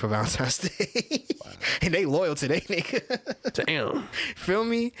get shit for Valentine's Day. And they loyal to they nigga. Damn. Feel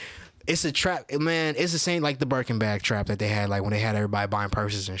me? It's a trap, man. It's the same like the Birkin bag trap that they had, like, when they had everybody buying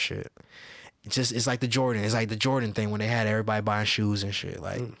purses and shit. It's like the Jordan. It's like the Jordan thing when they had everybody buying shoes and shit.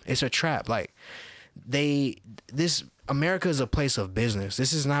 Like, it's a trap. Like, America is a place of business.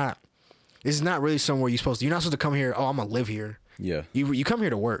 This is not really somewhere you're supposed to. You're not supposed to come here. Oh, I'm gonna live here. Yeah. You come here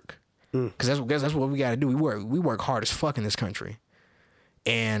to work, because that's what we got to do. We work hard as fuck in this country,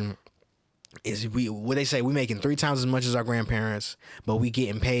 and what they say, we making 3 times as much as our grandparents, but we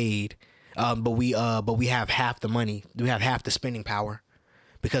getting paid. But we have half the money. We have half the spending power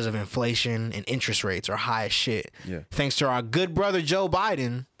because of inflation, and interest rates are high as shit. Yeah. Thanks to our good brother Joe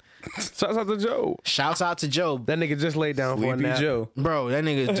Biden. Shouts out to Joe. Shouts out to Joe. That nigga just laid down for a nap. Joe. Bro, that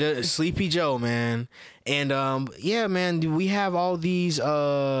nigga just Sleepy Joe, man. And yeah, man, we have all these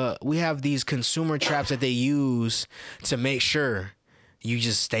consumer traps that they use to make sure you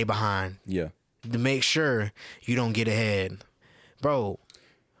just stay behind. Yeah. To make sure you don't get ahead. Bro.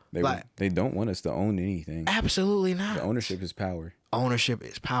 They don't want us to own anything. Absolutely not. The ownership is power. Ownership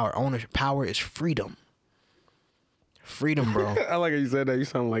is power. Power is freedom. Freedom, bro. I like how you said that. You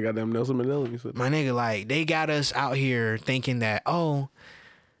sound like goddamn Nelson Mandela. You said, my nigga, like, they got us out here thinking that, well,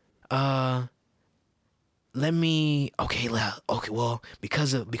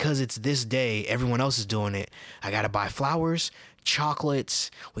 because it's this day, everyone else is doing it. I gotta buy flowers,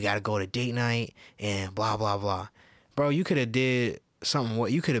 chocolates. We gotta go to date night and blah blah blah. Bro, you could have did something.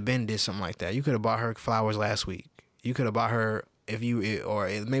 What you could have been did something like that. You could have bought her flowers last week. You could have bought her. Or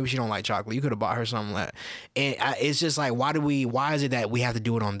maybe she don't like chocolate, you could have bought her something like that. And it's just like, why is it that we have to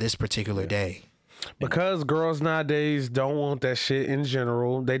do it on this particular day? Because girls nowadays don't want that shit in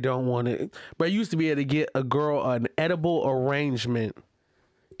general. They don't want it. But you used to be able to get a girl an edible arrangement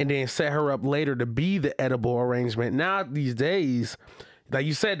and then set her up later to be the edible arrangement. Now these days, like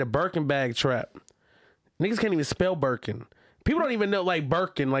you said, the Birkin bag trap. Niggas can't even spell Birkin. People don't even know, like,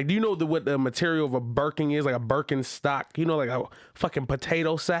 Birkin. Like, do you know what the material of a Birkin is? Like a Birkin stock. You know, like a fucking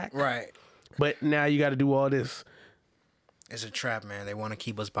potato sack? Right. But now you got to do all this. It's a trap, man. They want to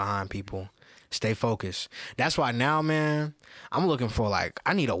keep us behind, people. Stay focused. That's why now, man, I'm looking for, like,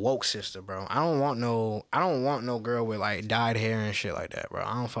 I need a woke sister, bro. I don't want no girl with, like, dyed hair and shit like that, bro.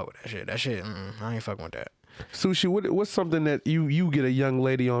 I don't fuck with that shit. That shit, I ain't fucking with that. Sushi, what's something that you get a young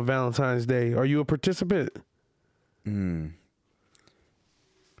lady on Valentine's Day? Are you a participant?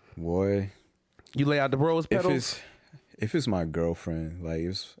 Boy, you lay out the rose petals. If it's my girlfriend, like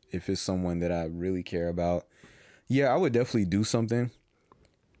if it's someone that I really care about, yeah, I would definitely do something.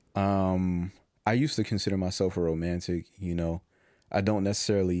 I used to consider myself a romantic, you know. I don't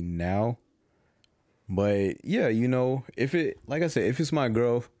necessarily now, but yeah, you know, like I said, if it's my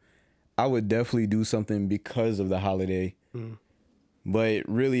girl, I would definitely do something because of the holiday. But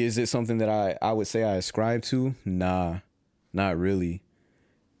really, is it something that I would say I ascribe to? Nah, not really.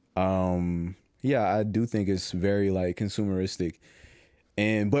 Yeah, I do think it's very, like, consumeristic.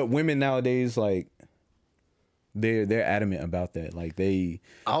 But women nowadays, like, They're adamant about that. Like they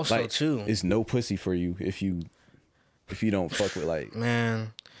Also, like, too, it's no pussy for you if you don't fuck with like.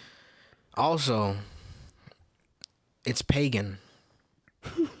 Man, also, it's pagan.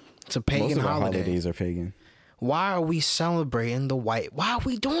 It's a pagan Most of our holiday. holidays are pagan. Why are we celebrating the white? Why are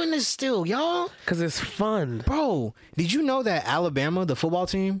we doing this still, y'all? Because it's fun. Bro, did you know that Alabama, the football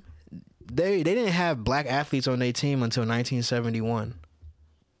team, they didn't have black athletes on their team until 1971.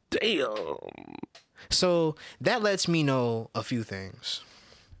 Damn. So that lets me know a few things.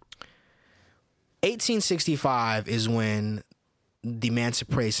 1865 is when the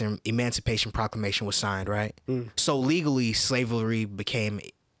Emancipation Proclamation was signed, right? So legally, slavery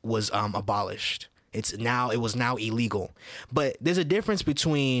was abolished. It was now illegal. But there's a difference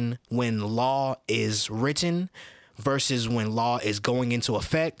between when law is written versus when law is going into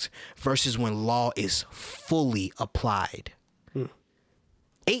effect versus when law is fully applied.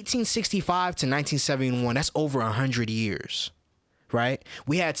 1865 to 1971, that's over 100 years, right?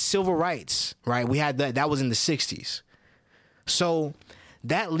 We had civil rights, right? We had that was in the 60s. So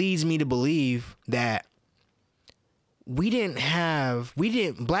that leads me to believe that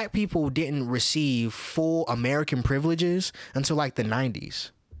black people didn't receive full American privileges until like the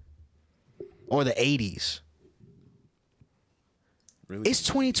 90s or the 80s. Really? It's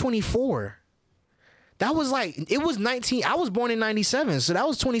 2024. That was like, it was I was born in 97, so that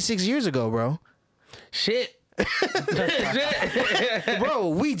was 26 years ago, bro. Shit. Bro,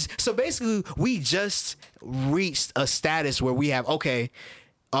 we just reached a status where we have,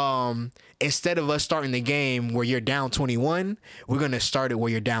 instead of us starting the game where you're down 21, we're going to start it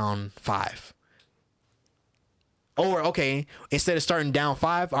where you're down 5. Or, instead of starting down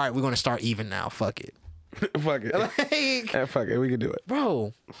 5, all right, we're going to start even now. Fuck it. Fuck it. Fuck it. We can do it.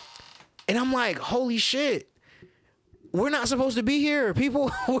 Bro. And I'm like, holy shit. We're not supposed to be here,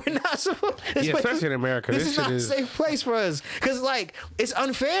 people. We're not supposed. Especially in America. This is not a safe place for us. Because, like, it's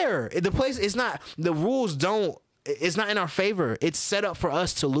unfair. The place is not. The rules don't. It's not in our favor. It's set up for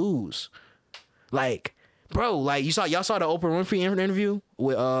us to lose. Like, bro, like y'all saw the Oprah Winfrey interview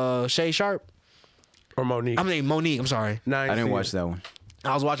with Shay Sharp or Monique. Monique. I'm sorry. I didn't watch that one.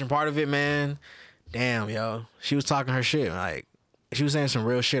 I was watching part of it, man. Damn, yo, she was talking her shit. Like, she was saying some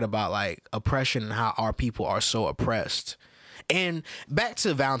real shit about like oppression and how our people are so oppressed. And back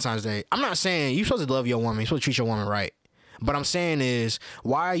to Valentine's Day, I'm not saying you're supposed to love your woman, you're supposed to treat your woman right. But I'm saying is,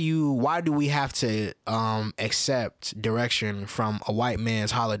 why do we have to accept direction from a white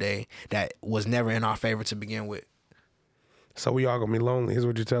man's holiday that was never in our favor to begin with? So we all gonna be lonely, is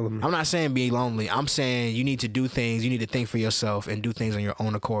what you're telling me. I'm not saying be lonely. I'm saying you need to do things. You need to think for yourself and do things on your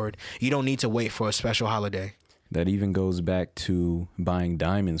own accord. You don't need to wait for a special holiday. That even goes back to buying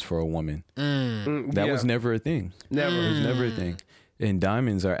diamonds for a woman. That was never a thing. Never. It was never a thing. And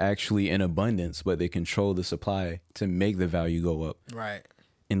diamonds are actually in abundance, but they control the supply to make the value go up. Right.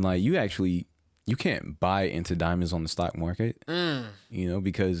 And like you can't buy into diamonds on the stock market,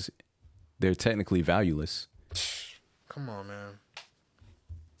 because they're technically valueless. Come on, man.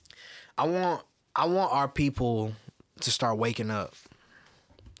 I want our people to start waking up.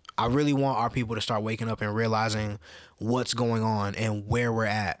 I really want our people to start waking up and realizing what's going on and where we're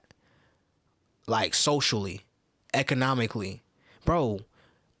at. Like socially, economically. Bro,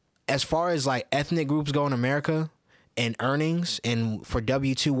 as far as like ethnic groups go in America and earnings and for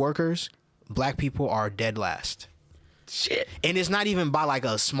W-2 workers, black people are dead last. Shit. And it's not even by like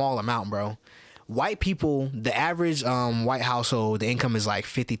a small amount, bro. White people, the average white household, the income is like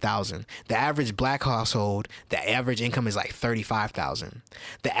 $50,000. The average black household, the average income is like $35,000.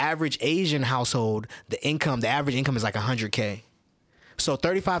 The average Asian household, the average income is like $100K. So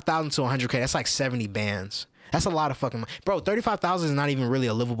 $35,000 to $100K, that's like 70 bands. That's a lot of fucking money. Bro, $35,000 is not even really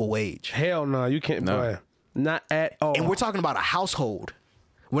a livable wage. Hell no, you can't buy. Not at all. And we're talking about a household.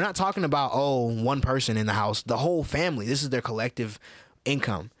 We're not talking about, one person in the house. The whole family. This is their collective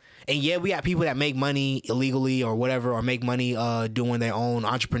income. And yeah, we got people that make money illegally or whatever, or make money doing their own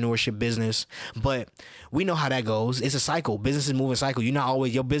entrepreneurship business. But we know how that goes. It's a cycle. Businesses move in cycle.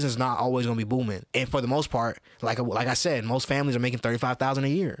 Your business is not always gonna be booming. And for the most part, like I said, most families are making $35,000 a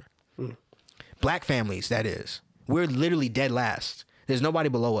year. Black families, that is. We're literally dead last. There's nobody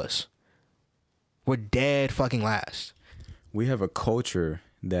below us. We're dead fucking last. We have a culture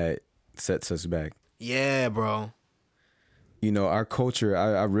that sets us back. Yeah, bro. Our culture,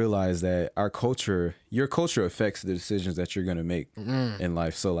 I realize that your culture affects the decisions that you're going to make in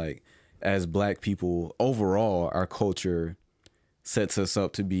life. So like as black people, overall, our culture sets us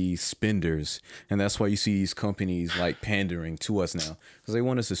up to be spenders. And that's why you see these companies like pandering to us now, because they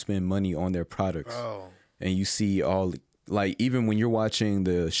want us to spend money on their products. And you see all, like, even when you're watching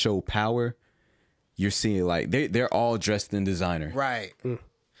the show Power, you're seeing like they're all dressed in designer. Right.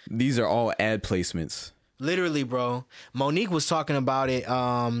 These are all ad placements. Literally, bro. Monique was talking about it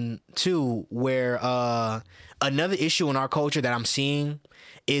too, where another issue in our culture that I'm seeing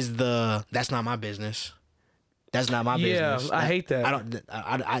is that's not my business. That's not my business. Yeah, I hate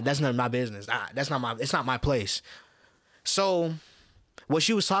that. That's not my business. It's not my place. So what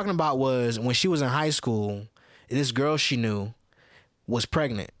she was talking about was when she was in high school, this girl she knew was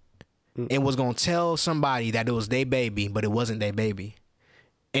pregnant and was gonna tell somebody that it was their baby, but it wasn't their baby.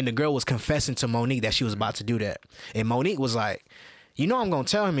 And the girl was confessing to Monique that she was about to do that. And Monique was like, you know I'm gonna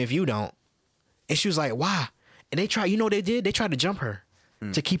tell him if you don't. And she was like, why? And they tried, you know what they did? They tried to jump her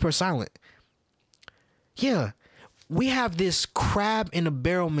to keep her silent. Yeah. We have this crab in a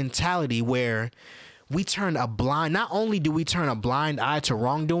barrel mentality where we turn not only do we turn a blind eye to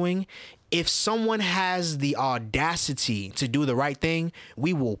wrongdoing, if someone has the audacity to do the right thing,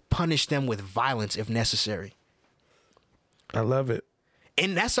 we will punish them with violence if necessary. I love it.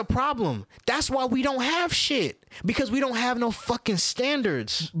 And that's a problem. That's why we don't have shit. Because we don't have no fucking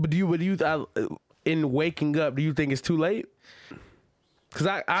standards. But in waking up, do you think it's too late? Because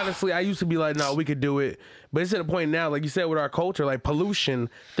I honestly used to be like, no, we could do it. But it's at a point now, like you said, with our culture, like pollution.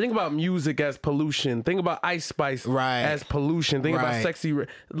 Think about music as pollution. Think about Ice Spice as pollution. Think about sexy.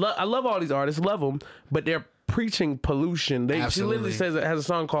 I love all these artists, love them, but they're preaching pollution. She literally says it has a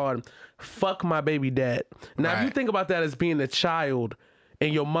song called "Fuck My Baby Dad." Now, if you think about that as being a child,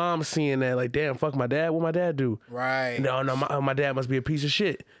 and your mom seeing that, like, damn, fuck my dad. What my dad do? Right. No, my dad must be a piece of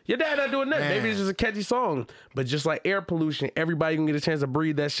shit. Your dad not doing nothing. Maybe it's just a catchy song. But just like air pollution, everybody can get a chance to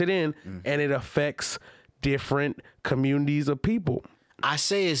breathe that shit in, and it affects different communities of people. I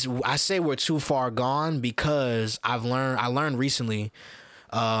say we're too far gone because I learned recently,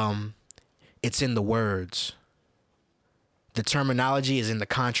 it's in the words. The terminology is in the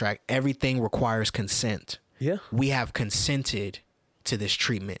contract. Everything requires consent. Yeah. We have consented to this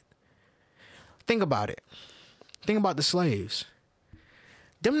treatment. Think about it. Think about the slaves.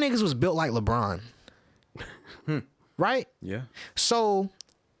 Them niggas was built like LeBron. Right? Yeah. So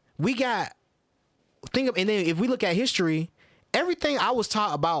and then if we look at history, everything I was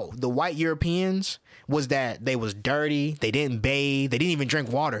taught about the white Europeans was that they was dirty, they didn't bathe, they didn't even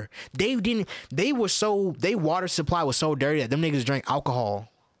drink water. Their water supply was so dirty that them niggas drank alcohol.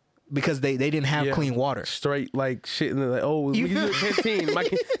 Because they didn't have clean water. Straight like shit. And they're like, oh, you a canteen.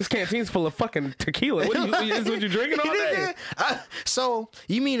 This canteen's full of fucking tequila. This is what you drinking all day? So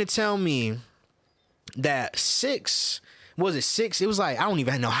you mean to tell me that six? It was like, I don't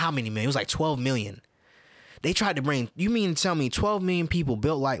even know how many million. It was like 12 million. They tried to bring, you mean to tell me 12 million people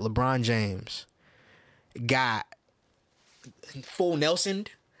built like LeBron James got full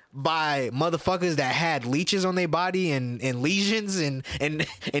Nelson'd by motherfuckers that had leeches on their body and lesions and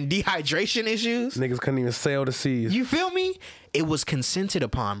dehydration issues. Niggas couldn't even sail the seas. You feel me? It was consented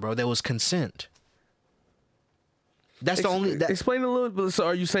upon, bro. There was consent. That's the only... Explain a little bit. So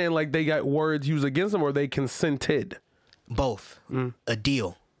are you saying like they got words used against them or they consented? Both. A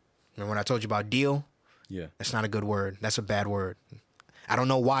deal. Remember when I told you about deal? Yeah. That's not a good word. That's a bad word. I don't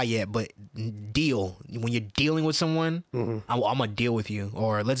know why yet, but deal. When you're dealing with someone, I'm gonna deal with you,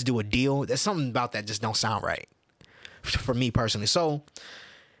 or let's do a deal. There's something about that just don't sound right for me personally. So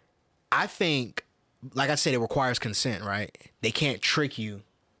I think, like I said, it requires consent, right? They can't trick you.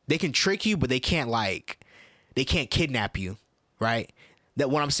 They can trick you, but they can't kidnap you, right? That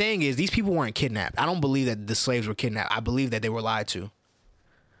what I'm saying is these people weren't kidnapped. I don't believe that the slaves were kidnapped. I believe that they were lied to.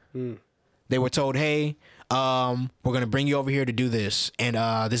 They were told, hey, we're going to bring you over here to do this, and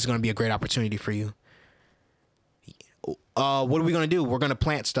this is going to be a great opportunity for you. What are we going to do? We're going to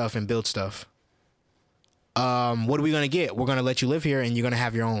plant stuff and build stuff. What are we going to get? We're going to let you live here, and you're going to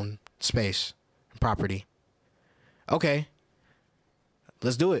have your own space and property. Okay.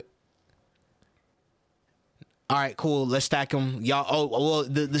 Let's do it. All right, cool. Let's stack them. Y'all. Oh, well,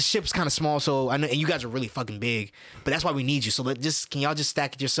 the ship's kind of small, so I know, and you guys are really fucking big. But that's why we need you. So can y'all just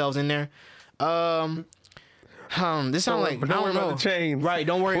stack it yourselves in there? This sounds like, but don't worry about the chains. Right,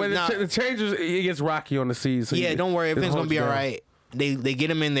 don't worry. The chains, it gets rocky on the seas. So don't worry. Everything's gonna be all right. They get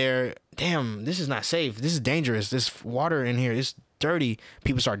them in there. Damn, this is not safe. This is dangerous. This water in here is dirty.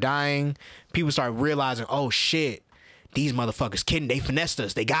 People start dying. People start realizing, oh shit, these motherfuckers kidding. They finessed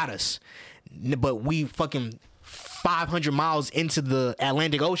us. They got us. But we fucking 500 miles into the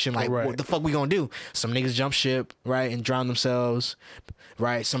Atlantic Ocean. Like, what the fuck we gonna do? Some niggas jump ship, right, and drown themselves,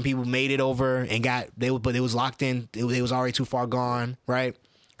 right? Some people made it over and but they was locked in. They was already too far gone, right?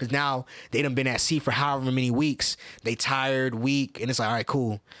 Because now they done been at sea for however many weeks. They tired, weak, and it's like, all right,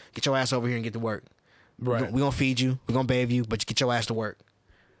 cool. Get your ass over here and get to work. Right. We gonna feed you. We gonna bathe you, but you get your ass to work.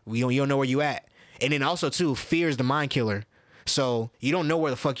 You don't know where you at. And then also too, fear is the mind killer. So you don't know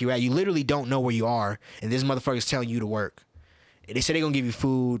where the fuck you at. You literally don't know where you are, and this motherfucker's telling you to work. And they say they're gonna give you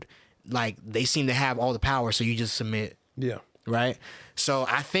food. Like, they seem to have all the power, so you just submit. Yeah. Right? So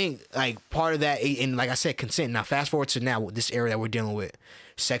I think, like, part of that, and like I said, consent. Now, fast forward to now, this era that we're dealing with.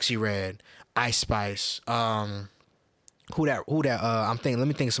 Sexy Red, Ice Spice, let me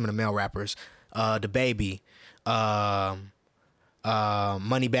think of some of the male rappers. The Baby, Moneybagg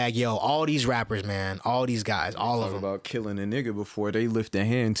Yo, all these rappers, man, all these guys, all of them. About killing a nigga before they lift their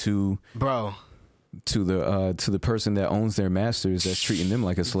hand to the person that owns their masters, that's treating them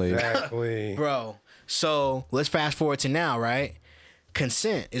like a slave. Exactly. Bro. So let's fast forward to now, right?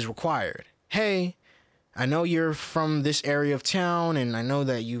 Consent is required. Hey, I know you're from this area of town, and I know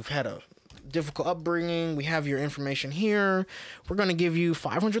that you've had a difficult upbringing. We have your information here. We're going to give you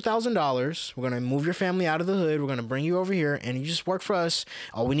 $500,000. We're going to move your family out of the hood. We're going to bring you over here, and you just work for us.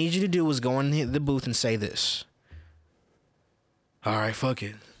 All we need you to do is go in the booth and say this. All right, fuck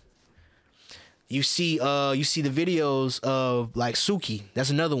it. You see the videos of, like, Suki. That's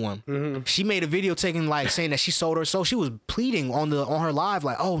another one. Mm-hmm. She made a video saying that she sold her soul. She was pleading on her live,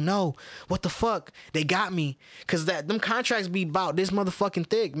 like, oh no, what the fuck? They got me. Cause them contracts be about this motherfucking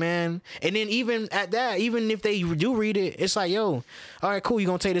thick, man. And then even at that, even if they do read it, it's like, yo, all right, cool, you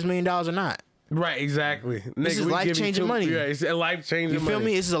gonna take this $1 million or not? Right, exactly. This is life-changing money. Yeah, it's a life-changing money. You feel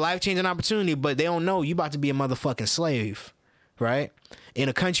me? This is a life-changing opportunity, but they don't know you about to be a motherfucking slave, right? In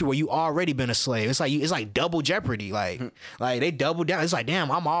a country where you already been a slave. It's like double jeopardy. Like they double down. It's like,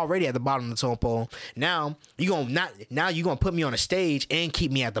 damn, I'm already at the bottom of the totem pole. Now you gonna put me on a stage and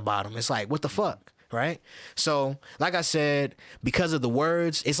keep me at the bottom. It's like, what the fuck? Right? So, like I said, because of the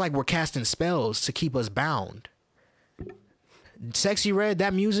words, it's like we're casting spells to keep us bound. Sexy Red,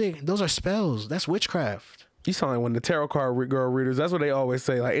 that music, those are spells. That's witchcraft. You sound like one of the tarot card girl readers. That's what they always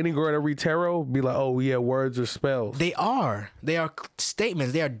say. Like, any girl that read tarot, be like, oh, yeah, words are spells. They are. They are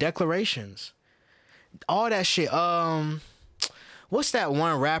statements. They are declarations. All that shit. What's that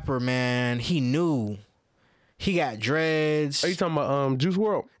one rapper, man? He knew. He got dreads. Are you talking about Juice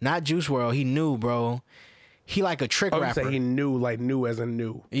WRLD? Not Juice WRLD. He knew, bro. He like a trick rapper. Say he knew, like knew as in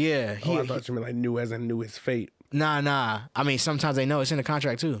knew. Yeah. I thought you meant like knew as in knew his fate. Nah. I mean, sometimes they know. It's in the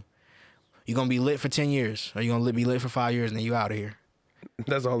contract, too. You're going to be lit for 10 years. Or you're going to be lit for 5 years and then you out of here.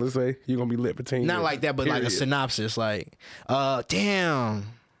 That's all they say? You're going to be lit for 10 years? Not like that, but period. Like a synopsis. Like, damn.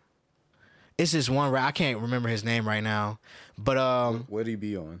 It's this one I can't remember his name right now. But what'd he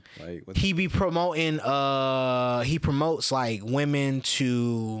be on? Like, he be promoting he promotes like women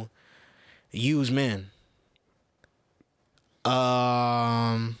to use men.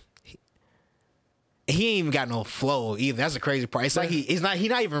 He ain't even got no flow either. That's the crazy part. It's like he's not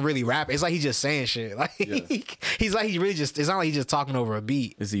even really rapping. It's like he's just saying shit. Like he's like it's not like he's just talking over a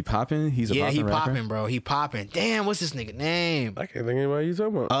beat. Is he popping? He's a popping rapper? Popping, bro. He popping. Damn, what's this nigga name? I can't think of anybody you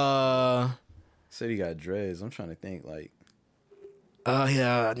talking about. Said he got dreads. I'm trying to think like.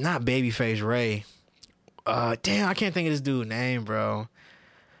 Yeah, not Babyface Ray. Damn, I can't think of this dude's name, bro.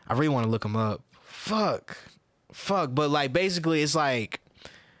 I really want to look him up. Fuck. But like basically, it's like.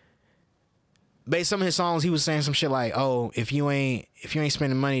 Some of his songs, he was saying some shit like, "Oh, if you ain't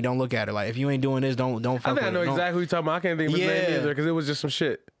spending money, don't look at it. Like, if you ain't doing this, don't fuck with it." I think I know exactly who you're talking about. I can't think of his name either because it was just some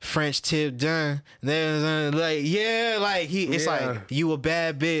shit. French tip done. Like, yeah, like it's like you a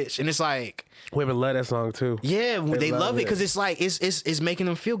bad bitch, and it's like women love that song too. Yeah, they love it because it's like it's making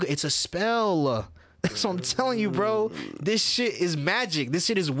them feel good. It's a spell. That's what I'm telling you, bro. This shit is magic. This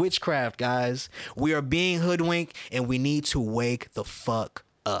shit is witchcraft, guys. We are being hoodwinked, and we need to wake the fuck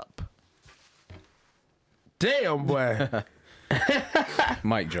up. Damn, boy.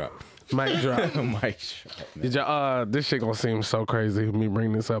 Mic drop. Mic drop. Did y'all, this shit gonna seem so crazy, me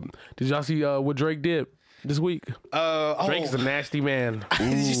bringing this up. Did y'all see what Drake did this week? Drake's a nasty man.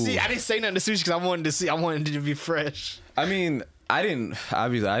 Did you see? I didn't say nothing to Sushi because I wanted it to be fresh. I mean, I didn't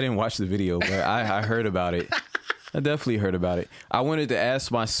watch the video, but I heard about it. I definitely heard about it. I wanted to ask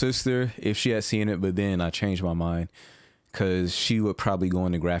my sister if she had seen it, but then I changed my mind because she would probably go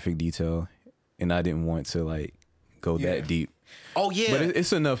into graphic detail. And I didn't want to like go that deep. Oh yeah, but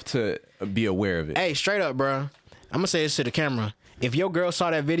it's enough to be aware of it. Hey, straight up, bro. I'm gonna say this to the camera. If your girl saw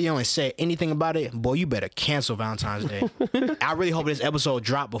that video and said anything about it, boy, you better cancel Valentine's Day. I really hope this episode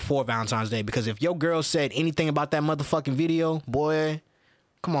dropped before Valentine's Day because if your girl said anything about that motherfucking video, boy,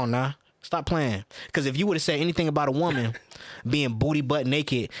 come on now. Stop playing. Because if you would have said anything about a woman being booty butt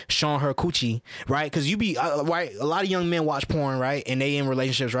naked, showing her coochie, right? Because you be, right? A lot of young men watch porn, right? And they in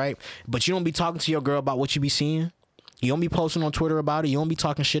relationships, right? But you don't be talking to your girl about what you be seeing. You don't be posting on Twitter about it. You don't be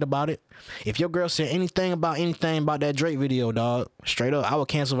talking shit about it. If your girl said anything about that Drake video, dog, straight up, I would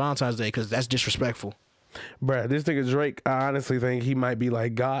cancel Valentine's Day because that's disrespectful. Bruh, this nigga Drake, I honestly think he might be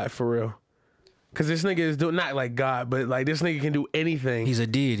like God for real. Because this nigga is doing, not like God, but like this nigga can do anything. He's a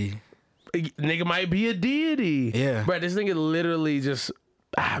deity. Nigga might be a deity. Yeah. Bruh, this nigga literally just,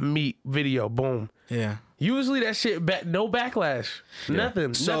 meet, video, boom. Yeah. Usually that shit, no backlash. Yeah.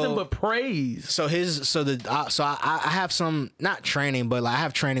 Nothing but praise. So I have some, not training, but like I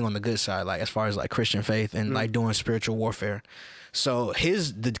have training on the good side, like as far as like Christian faith and like doing spiritual warfare. So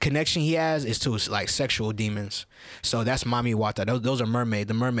the connection he has is to like sexual demons. So that's Mami Wata. Those are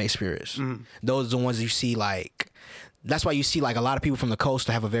the mermaid spirits. Those are the ones you see like, that's why you see like a lot of people from the coast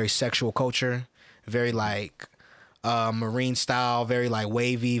have a very sexual culture, very like marine style, very like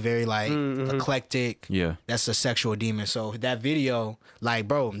wavy, very like eclectic. Yeah. That's a sexual demon. So that video, like,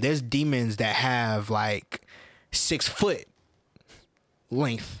 bro, there's demons that have like 6 foot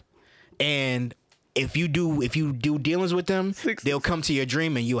length. And if you do dealings with them, they'll come to your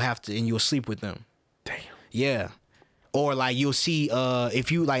dream and you'll sleep with them. Damn. Yeah. Or like you'll see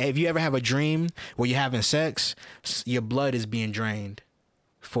if you ever have a dream where you're having sex, your blood is being drained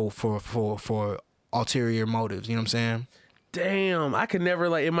for ulterior motives, you know what I'm saying? Damn, I could never,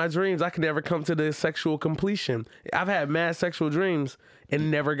 like, in my dreams, I could never come to the sexual completion. I've had mad sexual dreams and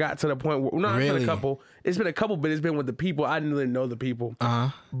never got to the point where, no, really? It's been a couple, but it's been with the people. I didn't really know the people.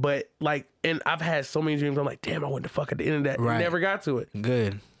 But, like, and I've had so many dreams, I'm like, damn, I went to fuck at the end of that. Right. Never got to it.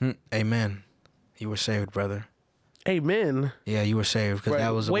 Good. Amen. You were saved, brother. Amen. Yeah, you were saved, because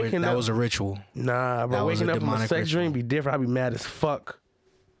that was a ritual. Nah, bro, waking up from a sex dream be different. I'd be mad as fuck.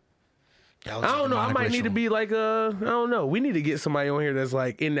 I don't know. I might need to be like I don't know. We need to get somebody on here that's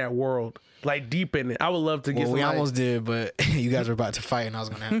like in that world, like deep in it. I would love to get. Well, we almost did, but you guys were about to fight, and I was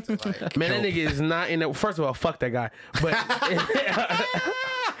gonna have to like. Man, that nigga is not in it. First of all, fuck that guy. But man,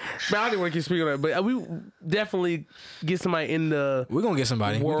 I didn't want to keep speaking on that. But we definitely get somebody in the. We're gonna get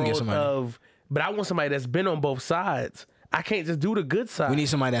somebody. World we can get somebody. But I want somebody that's been on both sides. I can't just do the good side. We need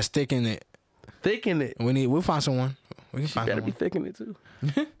somebody that's thick in it. Thick in it. We'll find someone. We can find better someone. be thick in it too.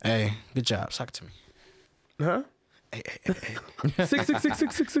 Hey, good job. Suck it to me. Huh? Hey.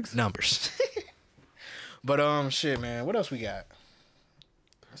 6666666 numbers. But shit, man. What else we got?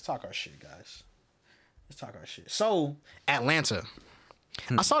 Let's talk our shit, guys. Let's talk our shit. So, Atlanta.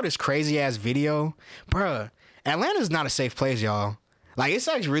 I saw this crazy ass video. Bruh, Atlanta's not a safe place, y'all. Like, it's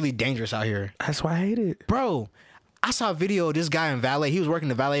actually really dangerous out here. That's why I hate it. Bro, I saw a video of this guy in valet. He was working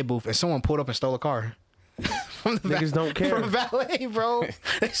the valet booth, and someone pulled up and stole a car. Niggas don't care. From valet, bro.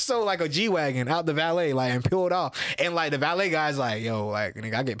 They stole like a G-Wagon out the valet, like, and peeled off. And like the valet guy's like, yo, like,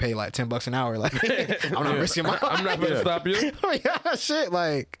 nigga, I get paid like $10 an hour. Like, I'm not risking my life. I'm not gonna stop you. Yeah, shit,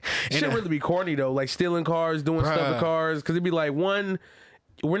 like, Shit really be corny though, like stealing cars, doing stuff with cars, because it'd be like, one,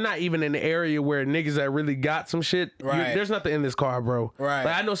 we're not even in the area where niggas that really got some shit. Right. There's nothing in this car, bro. Right.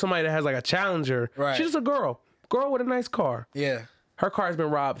 Like, I know somebody that has like a Challenger. Right. She's just a girl with a nice car. Yeah. Her car's been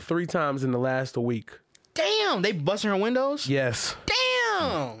robbed 3 times in the last week. Damn, they busting her windows? Yes.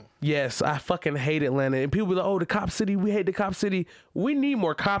 Damn. Yes, I fucking hate Atlanta. And people be like, oh, the cop city, we hate the cop city. We need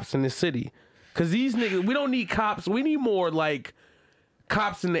more cops in this city. Because these niggas, we don't need cops. We need more, like,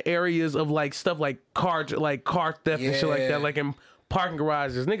 cops in the areas of, like, stuff like car theft and shit like that. Like, in parking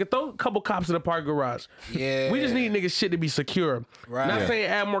garages. Nigga, throw a couple cops in the parking garage. Yeah. We just need niggas shit to be secure. Right. Not saying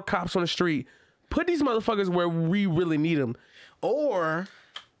add more cops on the street. Put these motherfuckers where we really need them. Or...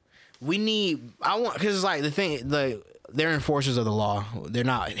 because like the thing, they're enforcers of the law. They're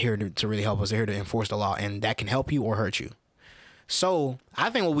not here to really help us. They're here to enforce the law, and that can help you or hurt you. So I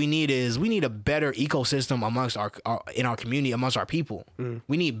think what we need a better ecosystem amongst in our community, amongst our people.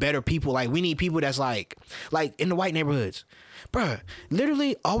 We need better people. Like, we need people that's like in the white neighborhoods. Bruh,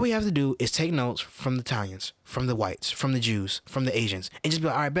 literally all we have to do is take notes from the Italians, from the whites, from the Jews, from the Asians, and just be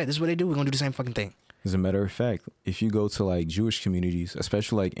like, all right, bet, this is what they do. We're gonna do the same fucking thing. As a matter of fact, if you go to like Jewish communities,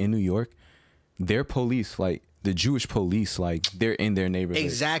 especially like in New York, their police, like the Jewish police, like they're in their neighborhood.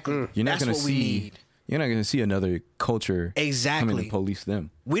 Exactly. You're not going to see. You're not going to see another culture coming to police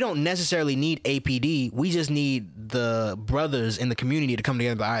them. We don't necessarily need APD. We just need the brothers in the community to come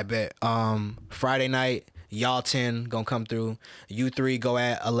together. But I bet Friday night, y'all 10 gonna come through. You 3 go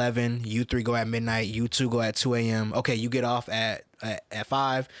at 11. You 3 go at midnight. You 2 go at 2 a.m. Okay, you get off at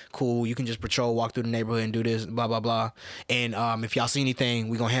 5. Cool. You can just patrol, walk through the neighborhood, and do this. Blah blah blah. And if y'all see anything,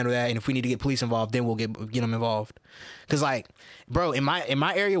 we gonna handle that. And if we need to get police involved, then we'll get them involved. Cause like, bro, in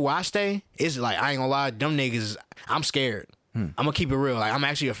my area where I stay, it's like, I ain't gonna lie, them niggas, I'm scared. I'm gonna keep it real. Like, I'm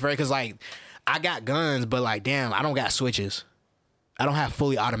actually afraid. Cause like, I got guns, but like, damn, I don't got switches. I don't have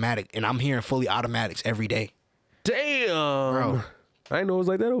fully automatic, and I'm hearing fully automatics every day. Damn. Bro. I didn't know it was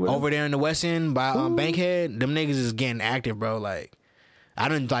like that over there in the West End by Bankhead. Them niggas is getting active, bro. Like, I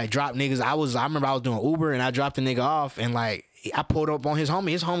didn't like drop niggas. I remember I was doing Uber and I dropped the nigga off and like I pulled up on his homie.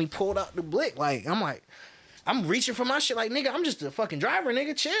 His homie pulled out the blick. Like, I'm like, I'm reaching for my shit. Like, nigga, I'm just a fucking driver,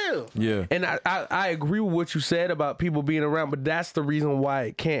 nigga. Chill. Yeah. And I agree with what you said about people being around, but that's the reason why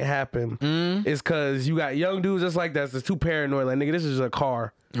it can't happen. Is because you got young dudes that's like that's too paranoid. Like, nigga, this is a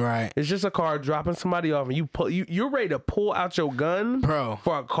car. Right. It's just a car dropping somebody off, and you're ready to pull out your gun, bro,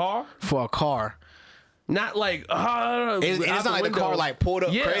 for a car. For a car. Not like it's not like the car like pulled up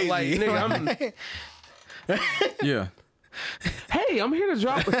crazy. Like, nigga, yeah. Hey, I'm here to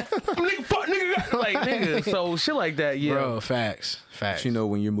drop. Nigga, fuck, nigga, like nigga. So shit like that, yeah. Bro, facts. But you know,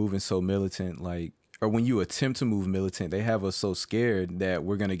 when you're moving so militant, like, or when you attempt to move militant, they have us so scared that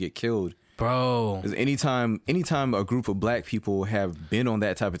we're gonna get killed. Bro, because anytime a group of black people have been on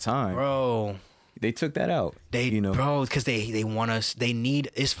that type of time, bro, they took that out. Bro, because they want us. They need.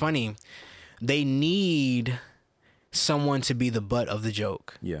 It's funny. They need someone to be the butt of the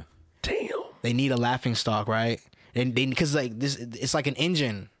joke. Yeah. Damn. They need a laughing stock, right? And because like this, it's like an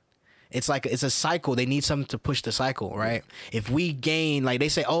engine. It's a cycle. They need something to push the cycle, right? If we gain, like they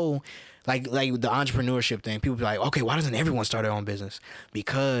say, oh. Like the entrepreneurship thing, people be like, okay, why doesn't everyone start their own business?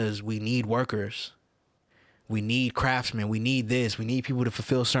 Because we need workers. We need craftsmen. We need this. We need people to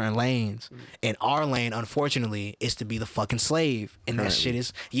fulfill certain lanes. And our lane, unfortunately, is to be the fucking slave. And currently. That shit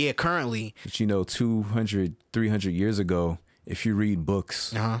is, currently. But you know, 200, 300 years ago, if you read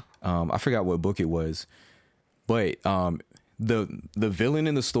books, I forgot what book it was, but the villain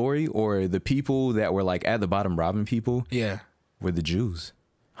in the story or the people that were like at the bottom robbing people were the Jews.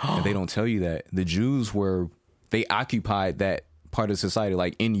 And they don't tell you that the Jews they occupied that part of society.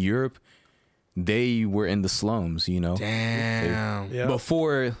 Like in Europe, they were in the slums, you know. Damn.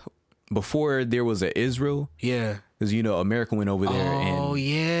 Before there was a Israel. Yeah. Because, you know, America went over there. Oh,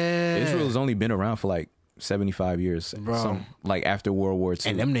 yeah. Israel's only been around for like 75 years. Bro. Like after World War II.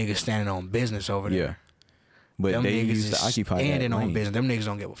 And them niggas standing on business over there. Yeah. But them they used to occupy that standing on lane. business. Them niggas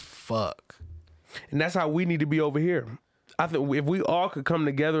don't give a fuck. And that's how we need to be over here. I think if we all could come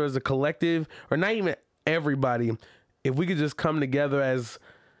together as a collective, or not even everybody, if we could just come together as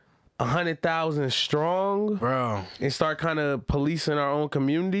 100,000 strong, bro, and start kind of policing our own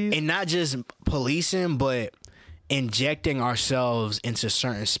communities, and not just policing, but injecting ourselves into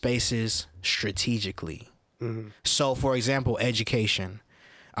certain spaces strategically. So, for example, education.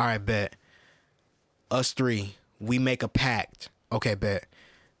 All right, bet. Us three, we make a pact. Okay, bet.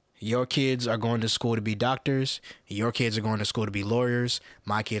 Your kids are going to school to be doctors. Your kids are going to school to be lawyers.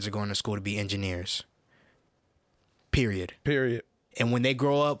 My kids are going to school to be engineers. Period. And when they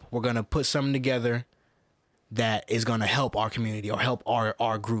grow up, we're going to put something together that is going to help our community or help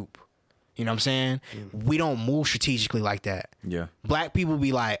our group. You know what I'm saying? We don't move strategically like that. Yeah. Black people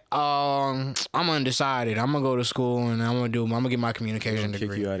be like, I'm undecided. I'm going to go to school and I'm going to get my communication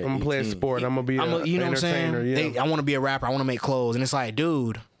degree. I'm going to play a sport. I'm going to be you know what I'm saying? Yeah. I want to be a rapper. I want to make clothes. And it's like,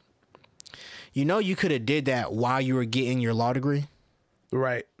 dude, you know you could have did that while you were getting your law degree?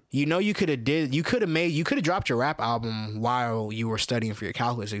 Right. You know you could have dropped your rap album while you were studying for your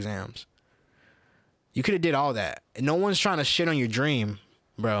calculus exams. You could have did all that. No one's trying to shit on your dream,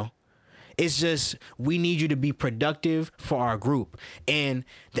 bro. It's just we need you to be productive for our group. And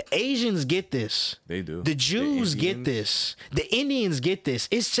the Asians get this. They do. The Jews get this. The Indians get this.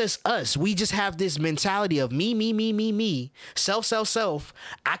 It's just us. We just have this mentality of me. Self.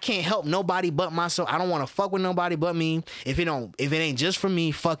 I can't help nobody but myself. I don't want to fuck with nobody but me. If it ain't just for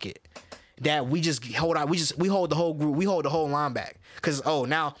me, fuck it. That we just hold out. We hold the whole group. We hold the whole line back. Cause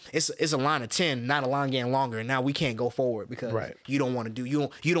now it's a line of 10, not a line getting longer. And now we can't go forward because you don't want to do. You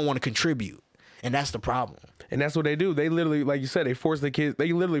don't want to contribute, and that's the problem. And that's what they do. They literally, like you said, they force their kids.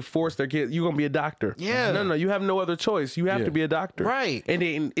 They literally force their kids. You're gonna be a doctor. Yeah. No. You have no other choice. You have to be a doctor. Right. And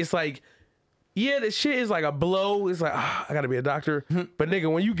then it's like, yeah, this shit is like a blow. It's like, I gotta be a doctor. But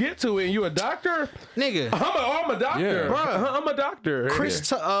nigga, when you get to it and you a doctor, nigga, I'm a doctor. Yeah. Bruh, I'm a doctor.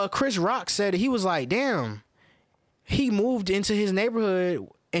 Chris Rock said he was like, damn. He moved into his neighborhood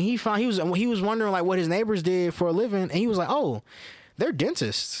and he was wondering like what his neighbors did for a living, and he was like, oh, they're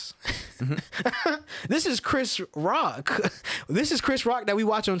dentists. This is Chris Rock. This is Chris Rock that we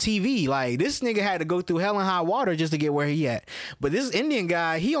watch on TV. Like, this nigga had to go through hell and high water just to get where he at. But this Indian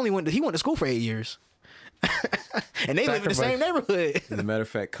guy, he went to school for 8 years. And they live in the same neighborhood. As a matter of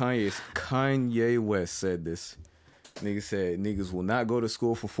fact, Kanye West said this. Nigga said niggas will not go to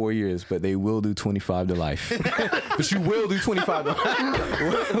school for 4 years, but they will do 25 to life. But you will do 25 to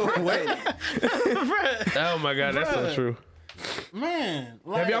life. Wait. Oh my God, that's so true. Man,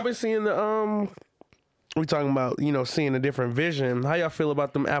 have y'all been seeing the we talking about, you know, seeing a different vision. How y'all feel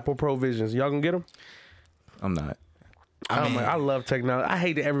about them Apple Pro Visions? Y'all gonna get them? I'm not. I love technology. I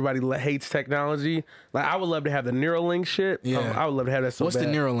hate that everybody hates technology. Like, I would love to have the Neuralink shit. Yeah. I would love to have that so What's bad.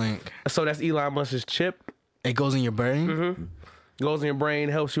 the Neuralink? So that's Elon Musk's chip. It goes in your brain? Mm-hmm. Goes in your brain,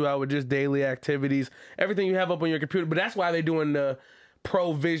 helps you out with just daily activities, everything you have up on your computer. But that's why they're doing the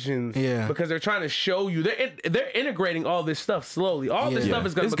Pro Visions. Yeah. Because they're trying to show you. They're integrating all this stuff slowly. All this stuff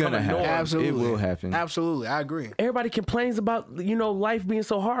is going to become a norm. Absolutely. It will happen. Absolutely. I agree. Everybody complains about, you know, life being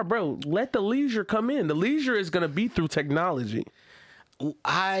so hard. Bro, let the leisure come in. The leisure is going to be through technology.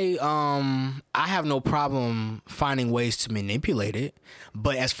 I have no problem finding ways to manipulate it,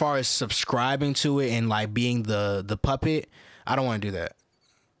 but as far as subscribing to it and like being the puppet, I don't want to do that,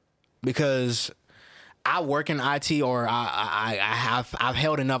 because I work in IT, or I've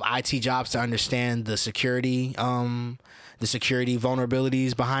held enough IT jobs to understand the security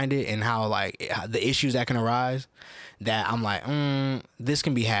vulnerabilities behind it and how like the issues that can arise, that I'm like, this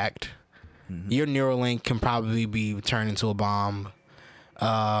can be hacked. Mm-hmm. Your Neuralink can probably be turned into a bomb.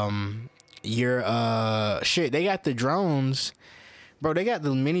 Shit, they got the drones, bro. They got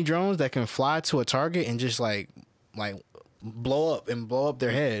the mini drones that can fly to a target and just like blow up their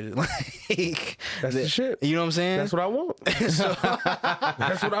head. Like, that's the shit. You know what I'm saying? That's what I want. That's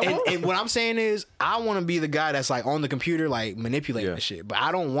what I want. And what I'm saying is, I want to be the guy that's like on the computer, like manipulating the shit. But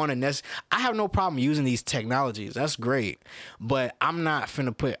I don't want to. I have no problem using these technologies. That's great. But I'm not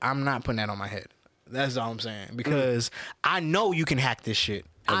putting that on my head. That's all I'm saying, because I know you can hack this shit.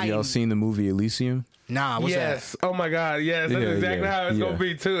 Have y'all seen the movie Elysium? Nah, what's that? Oh my God, yes. That's exactly how it's going to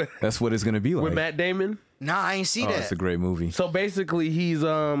be, too. That's what it's going to be like. With Matt Damon? Nah, I ain't see that. It's a great movie. So basically, he's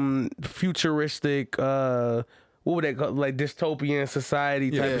futuristic, what would they call, like dystopian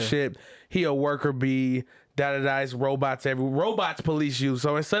society type of shit. He a worker bee. It's robots robots police you.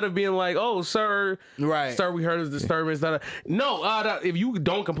 So instead of being like, oh, sir, sir, we heard of disturbance. No, if you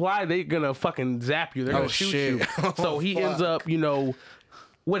don't comply, they're gonna fucking zap you. They're gonna shoot you. So he ends up, you know,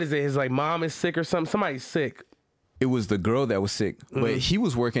 what is it? His like mom is sick or something. Somebody's sick. It was the girl that was sick, but he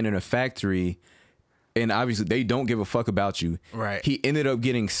was working in a factory, and obviously they don't give a fuck about you. Right. He ended up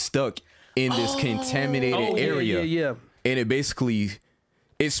getting stuck in this contaminated area. Yeah. And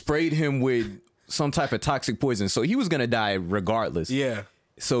it sprayed him with some type of toxic poison. So he was going to die regardless. Yeah.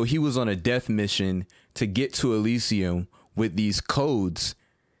 So he was on a death mission to get to Elysium with these codes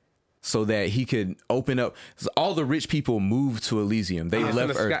so that he could open up. All the rich people moved to Elysium. They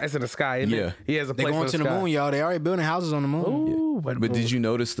left Earth. It's in the sky, isn't it? He has a place. They're going to the moon, y'all. They already building houses on the moon. Ooh, but did you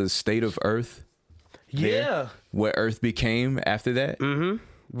notice the state of Earth? Yeah. What Earth became after that? Mm-hmm.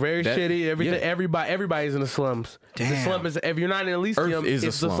 Very shitty. Everything. Everybody's in the slums. Damn. The slum is, if you're not in Elysium, Earth is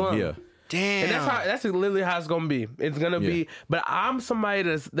it's a slum. the slum. Yeah. Damn. And that's literally how it's gonna be. It's gonna be. But I'm somebody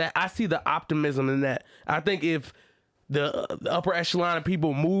that I see the optimism in that. I think if the upper echelon of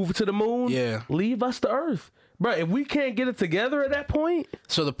people move to the moon, leave us to Earth, bro. If we can't get it together at that point,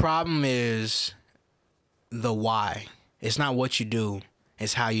 so the problem is the why. It's not what you do.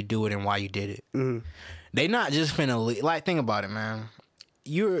 It's how you do it and why you did it. Mm-hmm. They not just finna like, think about it, man.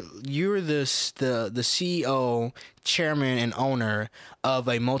 You're the CEO, chairman, and owner of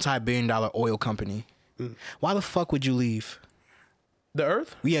a multi-billion-dollar oil company. Why the fuck would you leave the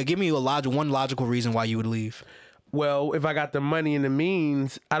Earth? Yeah, give me one logical reason why you would leave. Well, if I got the money and the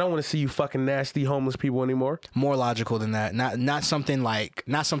means, I don't want to see you fucking nasty homeless people anymore. More logical than that. Not something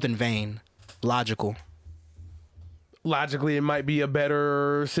vain. Logical. Logically, it might be a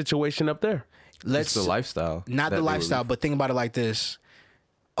better situation up there. It's the lifestyle. Not the lifestyle, but think about it like this.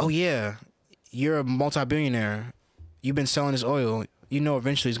 Oh yeah, you're a multi-billionaire. You've been selling this oil. You know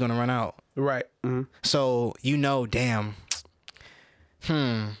eventually it's going to run out. Right. Mm-hmm. So you know, damn.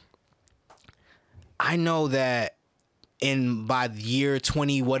 I know that by the year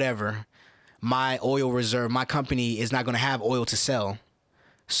 20 whatever, my oil reserve, my company is not going to have oil to sell.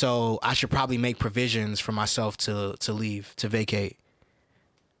 So I should probably make provisions for myself to leave, to vacate,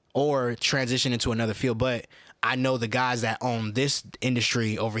 or transition into another field. But I know the guys that own this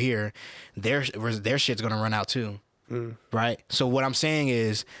industry over here, their shit's gonna run out too, right? So what I'm saying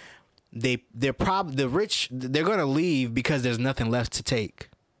is, the rich, they're gonna leave because there's nothing left to take.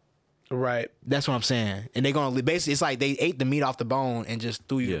 Right. That's what I'm saying. And they're gonna basically, it's like they ate the meat off the bone and just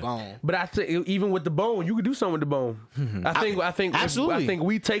threw you the bone. But I think even with the bone, you could do something with the bone. I think absolutely. I think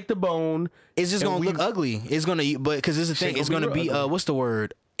we take the bone. It's just gonna look ugly. It's gonna, but because this is the thing, it's gonna be what's the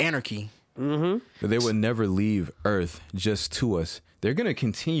word? Anarchy. Mm-hmm. But they would never leave Earth just to us. They're gonna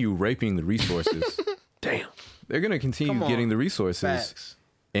continue raping the resources. Damn. They're gonna continue getting the resources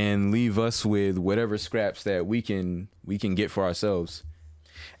and leave us with whatever scraps that we can get for ourselves.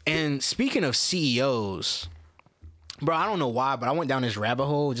 And speaking of CEOs, bro, I don't know why, but I went down this rabbit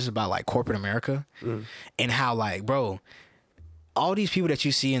hole just about like corporate America and how like, bro, all these people that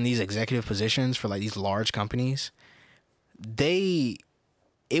you see in these executive positions for like these large companies, it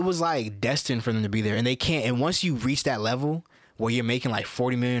was like destined for them to be there, and they can't. And once you reach that level where you're making like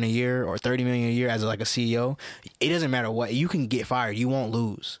 40 million a year or 30 million a year as like a CEO, it doesn't matter what, you can get fired, you won't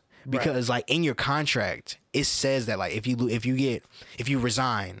lose. Because like in your contract, it says that like if you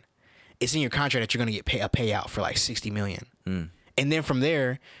resign, it's in your contract that you're gonna get a payout for like 60 million, and then from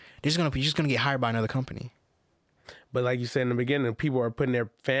there, you're just gonna get hired by another company. But like you said in the beginning, people are putting their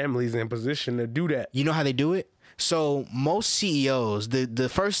families in position to do that. You know how they do it? So most CEOs, the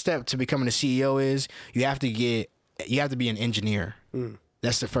first step to becoming a CEO is you have to be an engineer.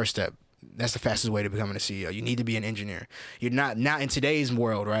 That's the first step. That's the fastest way to becoming a CEO. You need to be an engineer. You're not in today's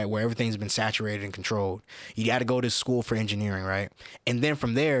world, right, where everything's been saturated and controlled. You got to go to school for engineering, right? And then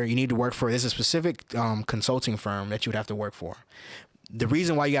from there, you need to work for, there's a specific consulting firm that you would have to work for. The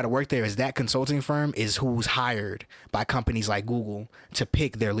reason why you got to work there is that consulting firm is who's hired by companies like Google to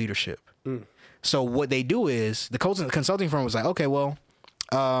pick their leadership. So what they do is the consulting firm was like, okay, well,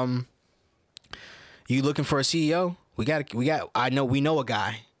 you looking for a CEO? We know a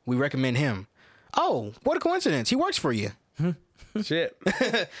guy. We recommend him. Oh, what a coincidence. He works for you. Shit.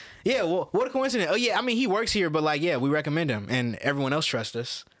 Yeah, well, what a coincidence. Oh, yeah, I mean, he works here, but like, yeah, we recommend him, and everyone else trusts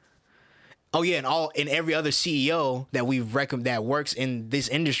us. Oh, yeah, and every other CEO that that works in this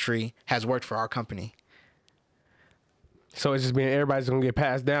industry has worked for our company. So it's just being everybody's gonna get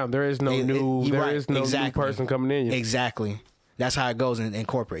passed down. There is no new person coming in. Exactly. That's how it goes in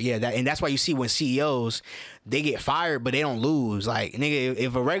corporate. Yeah, and that's why you see when CEOs, they get fired, but they don't lose. Like, nigga,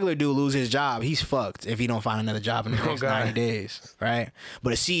 if a regular dude loses his job, he's fucked if he don't find another job in the next 90 days, right?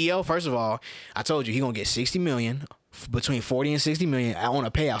 But a CEO, first of all, I told you, he gonna get 60 million, between 40 and 60 million on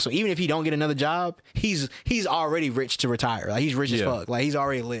a payout. So even if he don't get another job, he's already rich to retire. Like, he's rich as fuck. Like, he's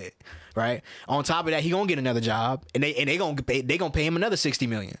already lit, right? On top of that, he gonna get another job, and they gonna pay him another 60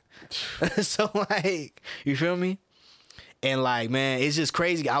 million. So like, you feel me? And like, man, it's just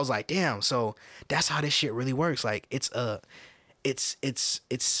crazy. I was like, damn. So that's how this shit really works. Like, it's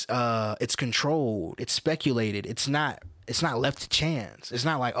controlled. It's speculated. It's not left to chance. It's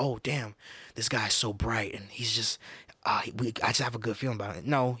not like, oh, damn, this guy's so bright and he's just, I just have a good feeling about it.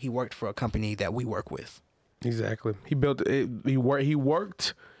 No, he worked for a company that we work with. Exactly. He built it. He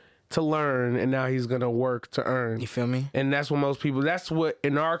worked to learn, and now he's gonna work to earn. You feel me? And that's what most people, that's what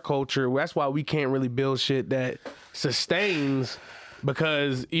in our culture, that's why we can't really build shit that sustains,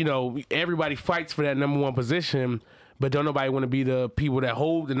 because, you know, everybody fights for that number one position, but don't nobody want to be the people that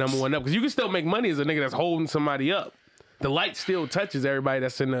hold the number one up, because you can still make money as a nigga that's holding somebody up. The light still touches everybody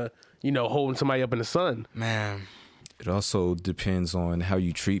that's in the, you know, holding somebody up in the sun. Man, it also depends on how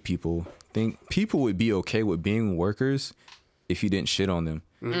you treat people. Think people would be okay with being workers if you didn't shit on them.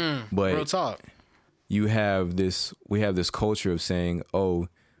 But real talk. We have this culture of saying, oh,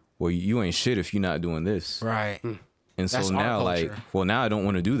 well, you ain't shit if you're not doing this. Right. And so now, like, well, now I don't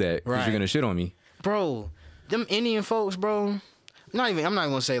want to do that because you're going to shit on me. Bro, them Indian folks, bro, I'm not even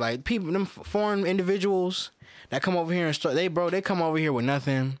going to say, like, people, them foreign individuals that come over here and start, they come over here with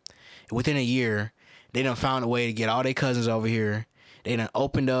nothing. Within a year, they done found a way to get all their cousins over here. They done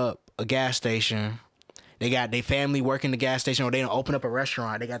opened up a gas station. They got their family working the gas station, or they done open up a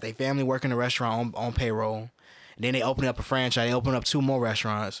restaurant. They got their family working the restaurant on payroll. And then they open up a franchise. They open up 2 more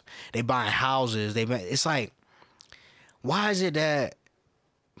restaurants. They buying houses. It's like, why is it that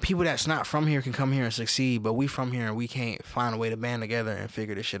people that's not from here can come here and succeed, but we from here and we can't find a way to band together and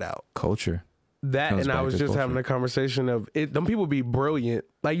figure this shit out? Culture. That, and I was just having a conversation of it. Them people be brilliant.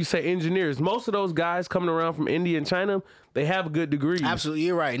 Like you say, engineers. Most of those guys coming around from India and China, they have a good degree. Absolutely,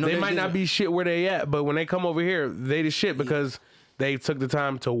 you're right. No, they might not be shit where they at, but when they come over here, they the shit because they took the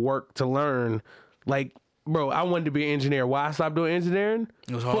time to work to learn. Like, bro, I wanted to be an engineer. Why I stopped doing engineering?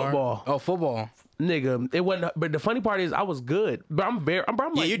 It was hard. Football. Oh, football. Nigga, it wasn't. But the funny part is, I was good. But I'm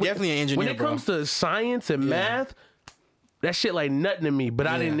like, you're definitely an engineer. When it comes to science and math, that shit like nothing to me, but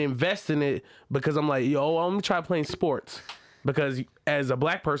I didn't invest in it because I'm like, yo, I'm gonna try playing sports. Because as a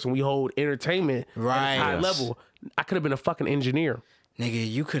black person, we hold entertainment at a high level. I could have been a fucking engineer. Nigga,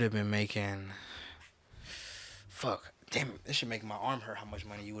 you could have been making... Fuck. Damn, this should make my arm hurt how much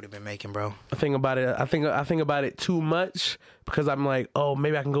money you would have been making, bro. I think about it too much because I'm like, oh,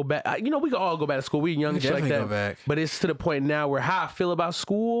 maybe I can go back. You know, we can all go back to school. We young and shit like that. Go back. But it's to the point now where how I feel about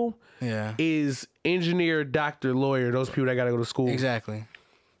school is engineer, doctor, lawyer, those people that got to go to school. Exactly.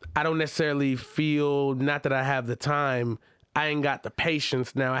 I don't necessarily feel, not that I have the time, I ain't got the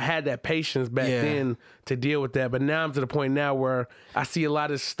patience now. I had that patience back then to deal with that, but now I'm to the point now where I see a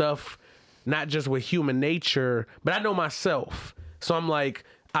lot of stuff, not just with human nature, but I know myself. So I'm like,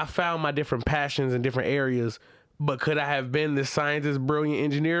 I found my different passions in different areas, but could I have been this scientist, brilliant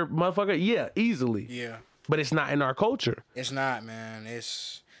engineer, motherfucker? Yeah, easily. Yeah. But it's not in our culture. It's not, man.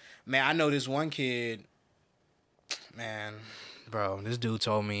 Man, I know this one kid, man, bro, this dude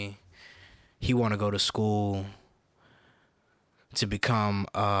told me he want to go to school to become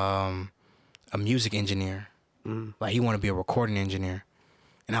a music engineer. Like, he want to be a recording engineer.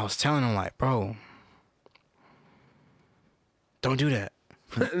 And I was telling him, like, bro, don't do that.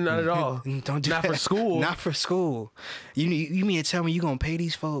 Not at all. Don't do Not that. for school. Not for school. You mean to tell me you gonna pay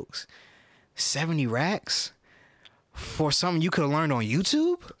these folks 70 racks for something you could have learned on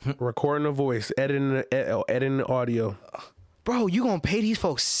YouTube? Recording a voice, editing the audio. Bro, you gonna pay these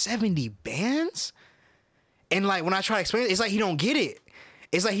folks 70 bands? And like, when I try to explain it, it's like he don't get it.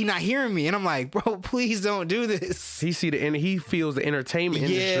 It's like he not hearing me. And I'm like, bro, please don't do this. He feels the entertainment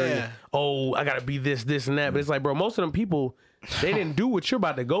industry. Yeah. Oh, I gotta be this, and that. But it's like, bro, most of them people, they didn't do what you're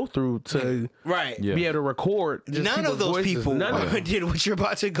about to go through to be able to record. Just None of those voices. people did what you're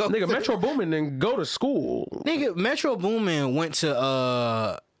about to go Nigga, through. Metro Boomin didn't go to school. Nigga, Metro Boomin went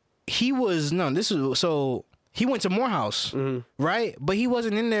to he went to Morehouse, right? But he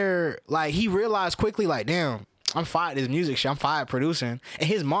wasn't in there. Like, he realized quickly, like, damn, I'm fired this music shit. I'm fired producing. And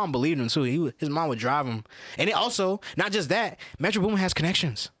his mom believed him too. His mom would drive him. And it also, not just that, Metro Boomin has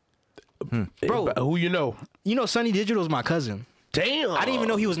connections. Bro, Who you know? you know Sonny Digital is my cousin. Damn. I didn't even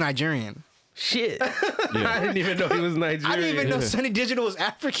know he was Nigerian. Shit. I didn't even know he was Nigerian. I didn't even know Sonny Digital was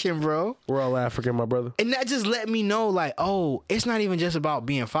African, bro. We're all African, my brother. And that just let me know, like, oh, it's not even just about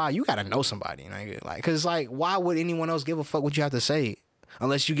being fired. You gotta know somebody, nigga. Like, cause like, why would anyone else give a fuck what you have to say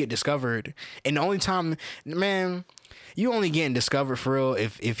unless you get discovered? And the only time, man, you only getting discovered for real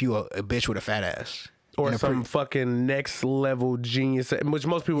if you a bitch with a fat ass. Or some fucking next level genius, which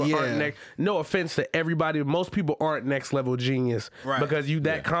most people aren't. No offense to everybody, most people aren't next level genius, right? Because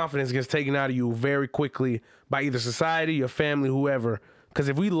that confidence gets taken out of you very quickly by either society, your family, whoever. Because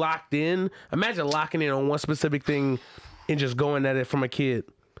if we locked in, imagine locking in on one specific thing and just going at it from a kid.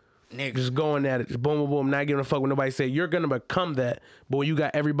 Nigga. Just going at it, just boom, boom, boom, not giving a fuck when nobody say you're gonna become that. But when you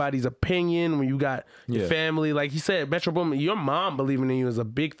got everybody's opinion, when you got your family, like he said, Metro Boomin, your mom believing in you is a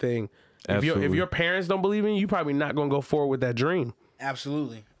big thing. If your parents don't believe in you, you're probably not gonna go forward with that dream.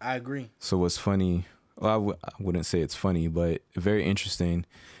 Absolutely, I agree. So what's funny? Well, I wouldn't say it's funny, but very interesting.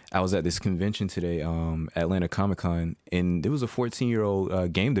 I was at this convention today, Atlanta Comic Con, and there was a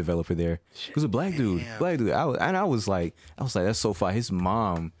 14-year-old game developer there. He was a black dude. I was like, that's so far. His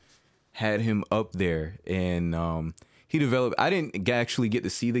mom had him up there, and he developed. I didn't actually get to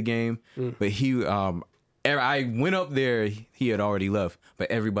see the game, but he. I went up there. He had already left,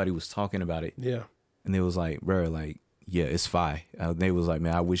 but everybody was talking about it. Yeah, and they was like, bro, like, yeah, it's fire. They was like,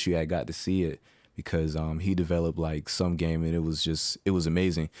 man, I wish you had got to see it because he developed like some game, and it was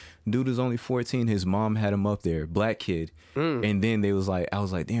amazing. Dude is only 14. His mom had him up there, black kid, and then I was like,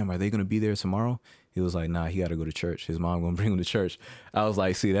 damn, are they gonna be there tomorrow? He was like, nah, he got to go to church. His mom gonna bring him to church. I was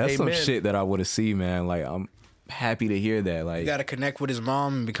like, see, that's some shit that I want to see, man. Like, I'm happy to hear that. Like, you got to connect with his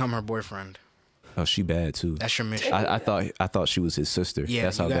mom and become her boyfriend. Oh, she bad too. That's your mission. I thought she was his sister. Yeah,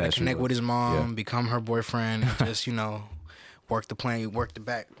 that's how you gotta bad she connect was. with his mom, become her boyfriend, and just work the plane, work the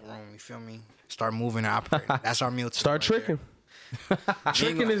back room. You feel me? Start moving and operating. That's our meal. Start tricking.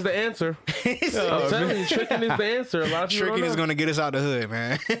 Tricking is the answer. I'm telling you, tricking is the answer. A lot of people tricking is gonna get us out the hood,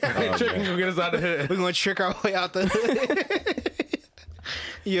 man. Tricking gonna get us out the hood. We're gonna trick our way out the hood.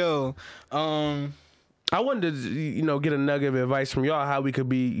 Yo, I wanted to, get a nugget of advice from y'all how we could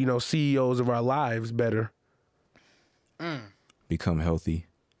be, CEOs of our lives better. Become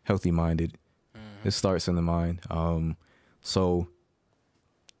healthy-minded. It starts in the mind. So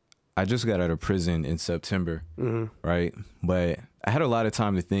I just got out of prison in September, right? But I had a lot of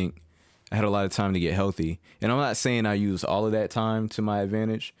time to think. I had a lot of time to get healthy. And I'm not saying I used all of that time to my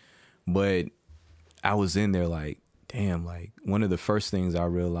advantage, but I was in there like, damn, like one of the first things I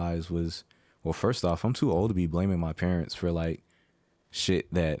realized was, well, first off, I'm too old to be blaming my parents for like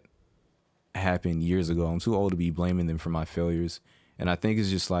shit that happened years ago. I'm too old to be blaming them for my failures. And I think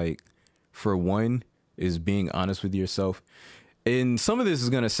it's just like, for one, is being honest with yourself. And some of this is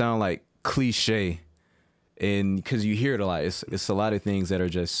going to sound like cliche, and because you hear it a lot, it's a lot of things that are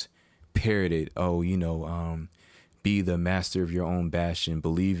just parroted. Oh, be the master of your own bastion,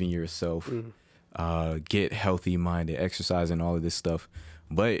 believe in yourself, get healthy minded, exercise, and all of this stuff.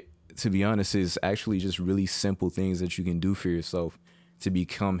 But to be honest, it's actually just really simple things that you can do for yourself to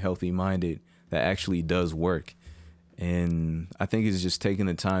become healthy minded that actually does work. And I think it's just taking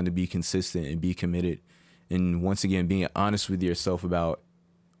the time to be consistent and be committed. And once again, being honest with yourself about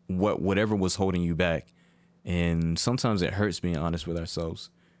whatever was holding you back. And sometimes it hurts being honest with ourselves.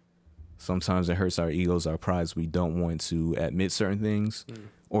 Sometimes it hurts our egos, our prides. We don't want to admit certain things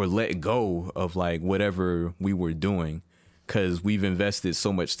or let go of like whatever we were doing because we've invested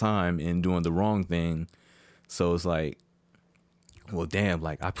so much time in doing the wrong thing. So it's like, well, damn,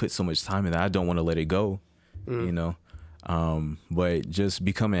 like I put so much time in that. I don't want to let it go, you know? But just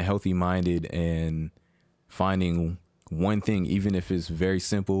becoming healthy minded and finding one thing, even if it's very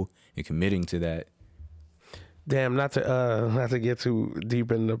simple, and committing to that. Damn, not to get too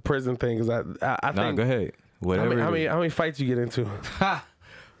deep in the prison thing, because I think. Go ahead. Whatever. How many fights you get into?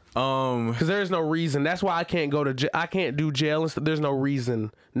 Because there's no reason. That's why I can't go to jail. I can't do jail and stuff. There's no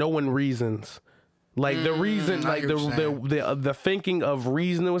reason. No one reasons. Like the reason, like the thinking of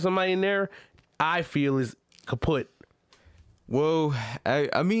reasoning with somebody in there, I feel is kaput. Well,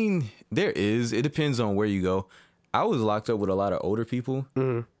 I mean, there is. It depends on where you go. I was locked up with a lot of older people.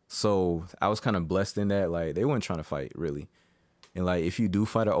 So I was kind of blessed in that, like, they weren't trying to fight, really. And, like, if you do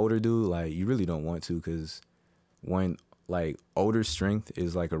fight an older dude, like, you really don't want to because when, like, older strength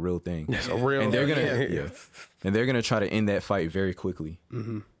is, like, a real thing. It's a real and they're gonna, and they're going to try to end that fight very quickly.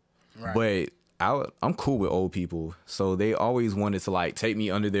 Right. But I'm cool with old people. So they always wanted to, like, take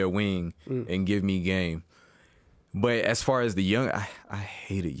me under their wing and give me game. But as far as the young, I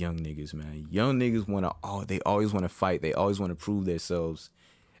hated young niggas, man. Young niggas they always want to fight. They always want to prove themselves.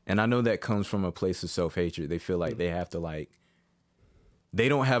 And I know that comes from a place of self-hatred. They feel like they have to, like, they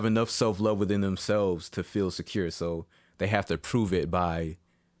don't have enough self-love within themselves to feel secure. So they have to prove it by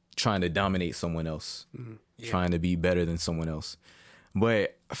trying to dominate someone else, trying to be better than someone else.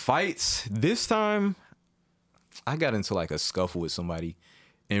 But fights, this time, I got into, like, a scuffle with somebody.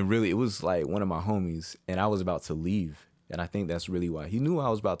 And really, it was, like, one of my homies. And I was about to leave. And I think that's really why. He knew I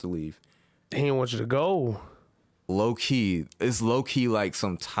was about to leave. He didn't want you to go. Low key, it's low key like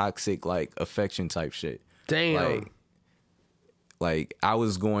some toxic like affection type shit. Damn. Like I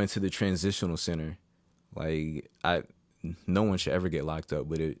was going to the transitional center. Like no one should ever get locked up,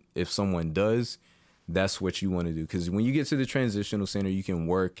 but if someone does, that's what you want to do. Because when you get to the transitional center, you can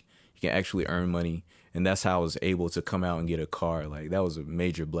work, you can actually earn money, and that's how I was able to come out and get a car. Like that was a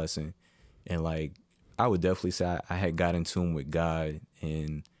major blessing, and like I would definitely say I had got in tune with God,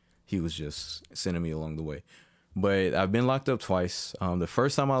 and He was just sending me along the way. But I've been locked up twice. The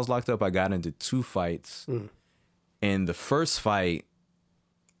first time I was locked up, I got into 2 fights. And the first fight,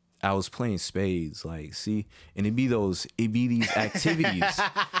 I was playing spades. Like, see? And it'd be these activities.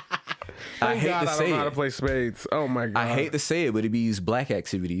 I hate to say I don't know how to play spades. Oh, my God. I hate to say it, but it'd be these black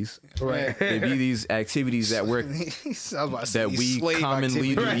activities. Right. It'd be these activities that we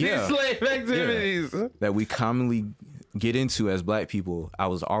commonly do. Yeah. Slave activities. Yeah. That we commonly get into as black people. I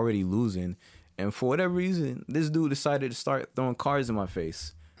was already losing. And for whatever reason, this dude decided to start throwing cards in my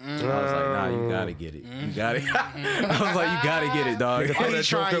face. I was like, nah, you gotta get it. You gotta. I was like, you gotta get it, dog. I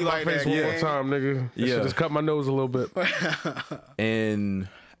trying you like that one more time, nigga. Yeah, just cut my nose a little bit. And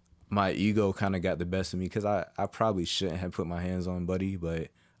my ego kind of got the best of me because I probably shouldn't have put my hands on Buddy, but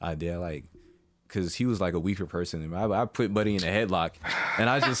I did. Like, because he was like a weaker person than me. I put Buddy in a headlock, and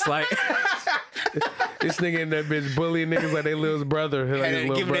I just like. This nigga in that bitch bullying niggas like they little brother. Like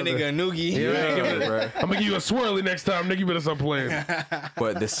his giving that nigga a noogie. Yeah, I'm gonna give you a swirly next time, nigga. You better stop playing.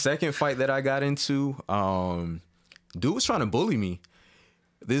 But the second fight that I got into, dude was trying to bully me.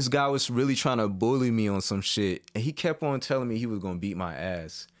 This guy was really trying to bully me on some shit. And he kept on telling me he was gonna beat my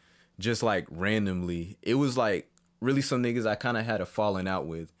ass. Just like randomly. It was like really some niggas I kind of had a falling out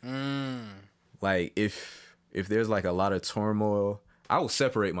with. Like if there's like a lot of turmoil, I will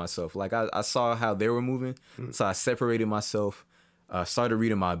separate myself. Like I saw how they were moving, so I separated myself. Started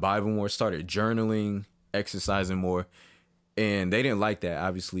reading my Bible more. Started journaling, exercising more, and they didn't like that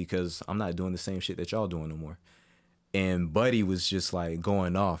obviously because I'm not doing the same shit that y'all doing no more. And Buddy was just like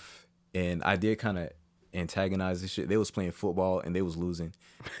going off, and I did kind of antagonize this shit. They was playing football and they was losing.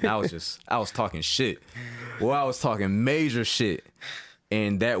 And I was talking shit. Well, I was talking major shit.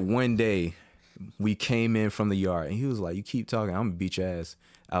 And that one day, we came in from the yard and he was like, you keep talking, I'm gonna beat your ass.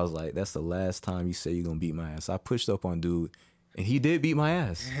 I was like, that's the last time you say you're gonna beat my ass. I pushed up on dude and he did beat my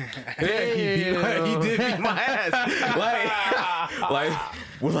ass. Yeah, he did beat my ass.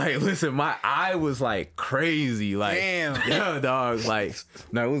 Like, listen, my eye was like crazy. Like, damn. Yeah, dog. Like,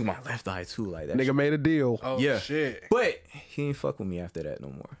 no, it was my left eye too. Like that. Nigga made a deal. Oh, yeah. Shit. But he didn't fuck with me after that no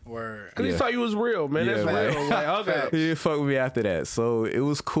more. Word. Cause he saw you was real, man. Yeah, that's real. Like, okay. He didn't fuck with me after that. So it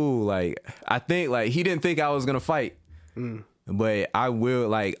was cool. Like, I think like he didn't think I was gonna fight. But I will,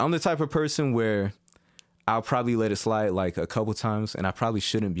 like, I'm the type of person where I'll probably let it slide like a couple times, and I probably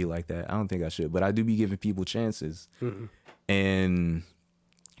shouldn't be like that. I don't think I should, but I do be giving people chances. And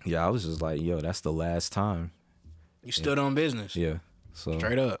yeah, I was just like, yo, that's the last time. You stood on business. Yeah. So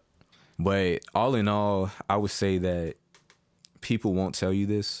Straight up. But all in all, I would say that people won't tell you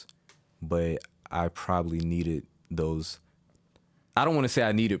this, but I probably needed those. I don't want to say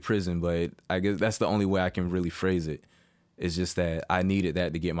I needed prison, but I guess that's the only way I can really phrase it. It's just that I needed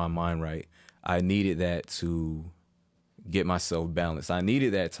that to get my mind right. I needed that to get myself balanced. I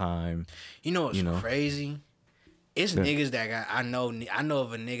needed that time. You know what's crazy? It's niggas that got I know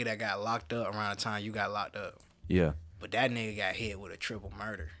of a nigga that got locked up around the time you got locked up. Yeah. But that nigga got hit with a triple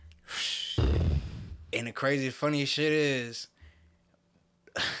murder. And the craziest, funniest shit is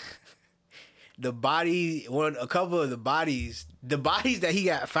a couple of the bodies that he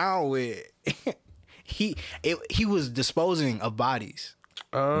got found with, he was disposing of bodies.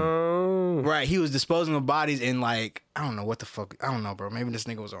 Oh. Right, he was disposing of bodies and like, I don't know what the fuck, I don't know, bro. Maybe this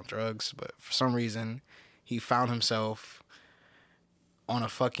nigga was on drugs, but for some reason, he found himself on a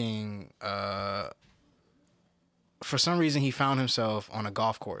fucking, for some reason, he found himself on a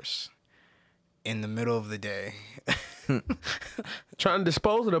golf course in the middle of the day. Trying to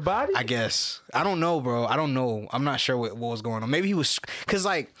dispose of the body? I guess. I don't know, bro. I don't know. I'm not sure what was going on. Maybe he was, because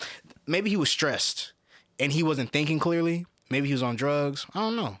like, maybe he was stressed and he wasn't thinking clearly. Maybe he was on drugs. I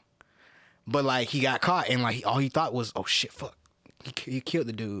don't know. But like, he got caught and like, all he thought was, oh shit, fuck. He killed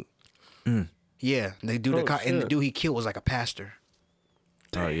the dude. Yeah, the dude that caught, and the dude he killed was like a pastor.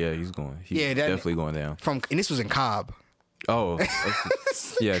 Oh yeah, he's definitely going down. And this was in Cobb. Oh,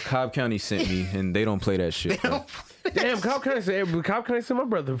 yeah. Cobb County sent me, and they don't play that shit. Damn, Cobb County sent my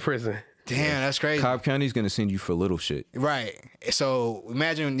brother to prison. Damn, that's crazy. Cobb County's gonna send you for little shit. Right. So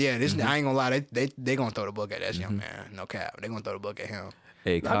imagine, this I ain't gonna lie, they gonna throw the book at that young man. No cap. They gonna throw the book at him.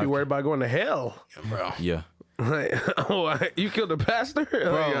 Hey, I'd be worried about going to hell. Yeah, bro. Yeah. Like, you killed a pastor?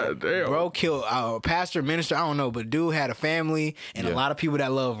 Bro, bro killed a pastor, minister, I don't know, but dude had a family and a lot of people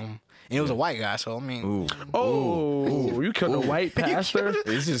that love him. And it was a white guy, so I mean. You killed a white pastor?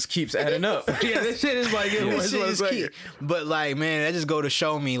 This just keeps adding up. Yeah, this shit is like, this shit is key. But like, man, that just go to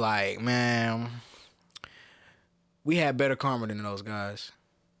show me, like, man, we had better karma than those guys.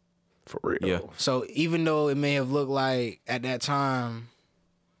 For real. Yeah. So even though it may have looked like at that time,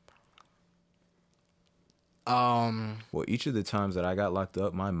 well, each of the times that I got locked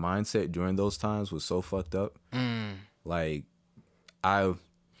up, my mindset during those times was so fucked up. Like, I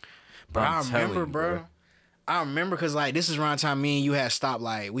remember because like this is around the time me and you had stopped,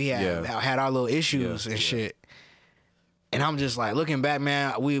 like we had our little issues and shit. And I'm just like, looking back,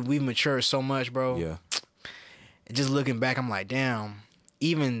 man, we've matured so much, bro. Yeah. And just looking back, I'm like, damn,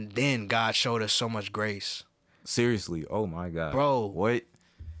 even then God showed us so much grace. Seriously, oh my God. Bro. What?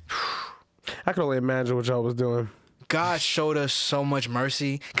 I can only imagine what y'all was doing. God showed us so much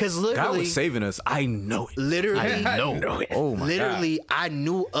mercy. Because literally, God was saving us. I know it. Literally, I know it. Oh my literally, God. I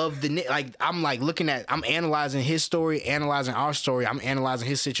knew of I'm like looking at, I'm analyzing his story, analyzing our story. I'm analyzing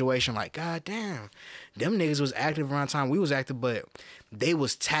his situation. Like, God damn, them niggas was active around the time we was active, but they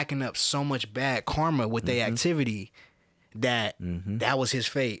was tacking up so much bad karma with their activity that that was his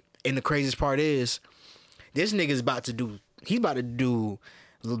fate. And the craziest part is, this nigga's about to do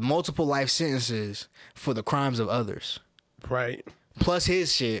multiple life sentences for the crimes of others. Right. Plus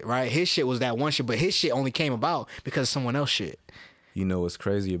his shit, right? His shit was that one shit, but his shit only came about because of someone else's shit. You know what's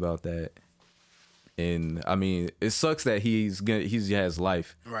crazy about that? And I mean, it sucks that he has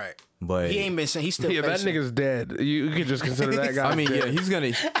life. Right. But he ain't been saying, he's still that nigga's dead. You could just consider that guy. I mean, dead. he's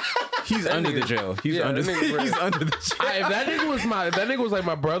under the jail. He's under the jail. If that nigga was like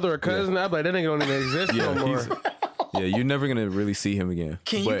my brother or cousin, I'd be like, that nigga don't even exist no more. Yeah, you're never gonna really see him again.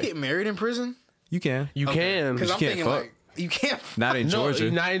 Can you get married in prison? You can. You can. Because I'm can't thinking fuck. like, you can't. Not in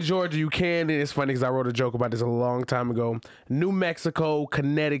Georgia. Not in Georgia. You can. And it's funny because I wrote a joke about this a long time ago. New Mexico,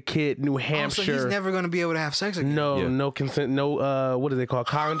 Connecticut, New Hampshire. So he's never gonna be able to have sex again. No consent. No. What do they call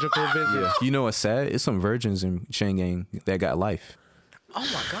conjugal visit? Yeah. You know what's sad? It's some virgins in Chain Gang that got life. Oh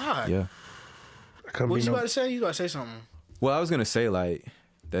my God. Yeah. What you about to say? You about to say something? Well, I was gonna say like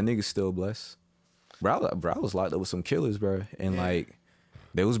that nigga's still blessed. Bro, I was locked up with some killers, bro, and like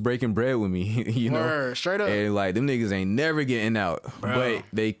they was breaking bread with me, you know, straight up, and like them niggas ain't never getting out, bro.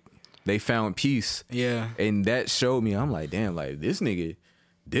 But they found peace, and that showed me. I'm like, damn, like this nigga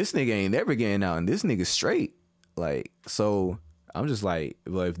ain't never getting out, and this nigga straight, like so. I'm just like,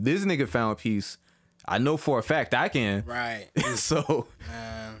 well, if this nigga found peace, I know for a fact I can, right? So,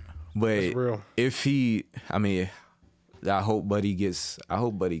 man. but if he, I mean, I hope Buddy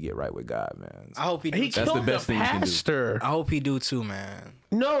get right with God, man. I hope he do. He That's killed the best thing you can do. pastor. I hope he do too, man.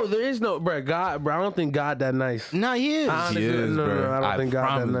 No, there is no, bro. God, bro. I don't think God that nice. Nah, he is. Honestly, He is, no, bro. I don't think God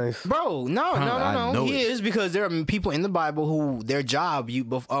that promise. nice. Bro, no. I know He it. is, because there are people in the Bible who their job,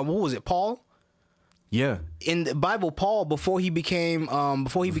 what was it, Paul? Yeah. In the Bible, Paul, before he became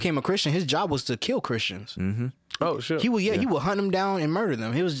a Christian, his job was to kill Christians. Mm-hmm. Oh shit. He would hunt them down and murder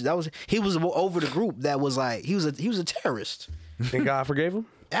them. He was over the group that was like he was a terrorist. And God forgave him.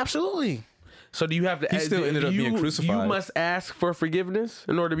 Absolutely. So do you have to? He still ended up being crucified. You must ask for forgiveness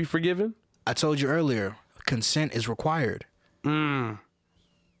in order to be forgiven. I told you earlier, consent is required. Consent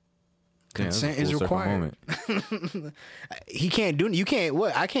is required. You can't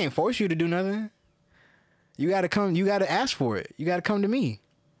what? I can't force you to do nothing. You gotta come. You gotta ask for it. You gotta come to me.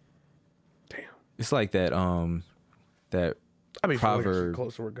 Damn. It's like that I mean, proverb.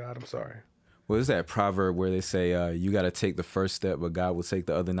 Closer with God. I'm sorry. What is that proverb where they say you got to take the first step, but God will take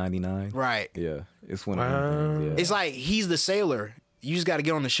the other 99? Right. Yeah, it's one of them things. Yeah. It's like he's the sailor. You just got to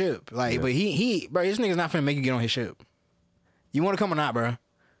get on the ship. Like, but he, bro, this nigga's not finna make you get on his ship. You want to come or not, bro?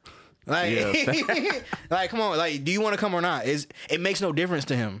 Like, like, come on. Like, do you want to come or not? It makes no difference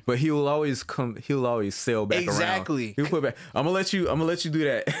to him. But he will always come. He'll always sail back Exactly. around. He'll put back. I'm gonna let you do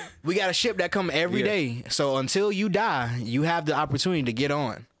that. We got a ship that come every day. So until you die, you have the opportunity to get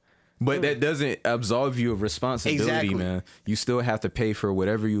on. But that doesn't absolve you of responsibility, Exactly. man. You still have to pay for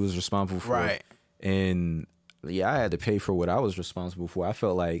whatever you was responsible for. Right. And yeah, I had to pay for what I was responsible for. I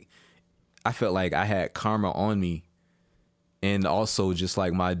felt like I had karma on me, and also just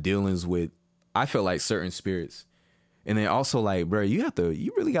like my dealings with, I felt like certain spirits. And then also like, bro, you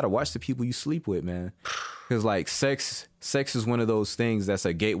really got to watch the people you sleep with, man. Because like sex is one of those things that's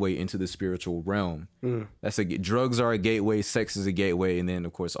a gateway into the spiritual realm. Drugs are a gateway, sex is a gateway, and then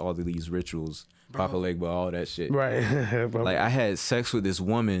of course all of these rituals, Papa Legba, all that shit. Right. Like I had sex with this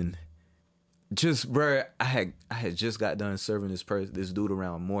woman. Just, bro, I had just got done serving this dude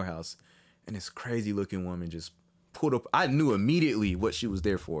around Morehouse, and this crazy looking woman just pulled up. I knew immediately what she was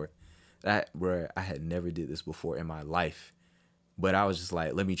there for. I had never did this before in my life. But I was just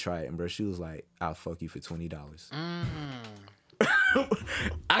like, let me try it. And bro, she was like, I'll fuck you for $20. And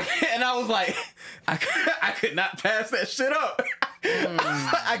I was like, I could not pass that shit up.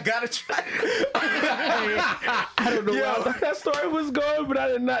 I gotta try it. I don't know where that story was going, but I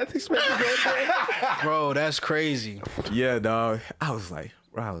did not expect to go there. Bro, that's crazy. Yeah, dog. I was like,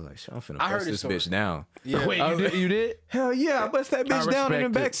 I'm finna bust this bitch down. Yeah. Wait, you did? Hell yeah, I bust that bitch down in the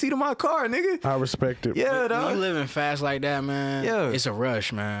back seat of my car, nigga. I respect it. Yeah, When dog. you living fast like that, man, Yeah. it's a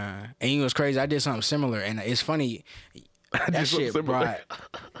rush, man. And you know what's crazy? I did something similar, and it's funny. That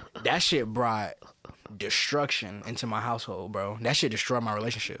shit brought destruction into my household, bro. That shit destroyed my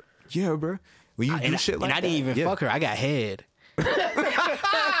relationship. Yeah, bro. When you do shit like and that. I didn't even fuck her. I got head.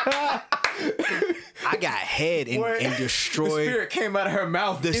 I got head and destroyed. The spirit came out of her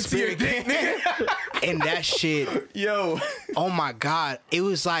mouth. The spirit dick, nigga. And that shit. Yo. Oh my God. It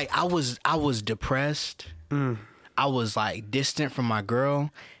was like I was depressed. I was like distant from my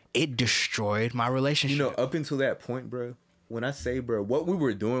girl. It destroyed my relationship. You know, up until that point, bro, when I say, bro, what we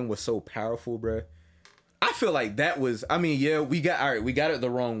were doing was so powerful, bro. I feel like that was, I mean, yeah, we got it the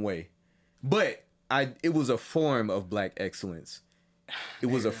wrong way. But it was a form of black excellence. It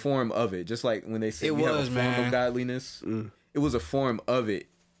was a form of it. Just like when they say we have a form of godliness. It was a form of it.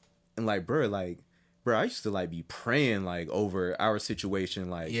 And like, bro, I used to like be praying like over our situation,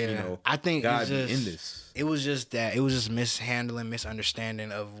 like, you know, I think God it's just, be in this. It was just that. It was just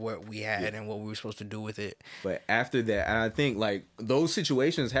misunderstanding of what we had and what we were supposed to do with it. But after that, and I think like those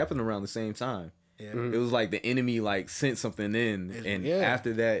situations happened around the same time. Yeah. It was like the enemy like sent something in, and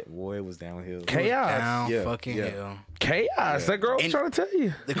after that, boy, it was downhill. Chaos. Hill. Chaos. That girl was trying to tell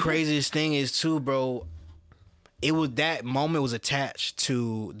you. The craziest thing is too, bro. It was that moment was attached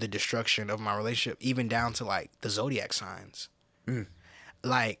to the destruction of my relationship, even down to like the zodiac signs.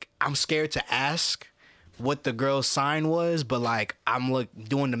 Like I'm scared to ask what the girl's sign was, but like I'm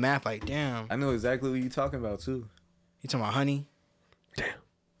doing the math. Like, damn, I know exactly what you're talking about too. You talking about Honey? Damn.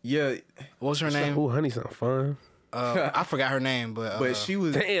 Yeah. What's her name? Oh, Honey sound fun. I forgot her name, but she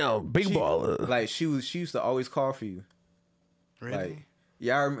was big baller. Like she used to always call for you. Really? Like,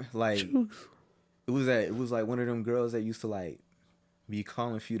 yeah, I remember, like it was like one of them girls that used to like be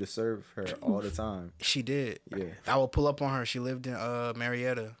calling for you to serve her all the time. She did. Yeah. I would pull up on her. She lived in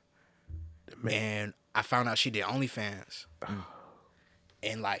Marietta. And I found out she did OnlyFans.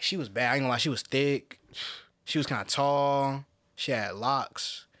 And like she was bad. I ain't gonna lie, she was thick. She was kind of tall. She had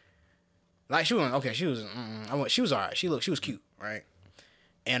locks. Like she was okay. She was all right. She was cute, right?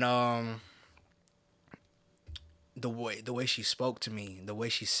 And the way she spoke to me, the way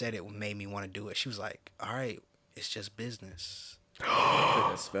she said it made me want to do it. She was like, "All right, it's just business." Put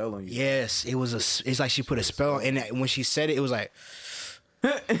that spell on you. Yes, it's like she put a spell, and when she said it, it was like,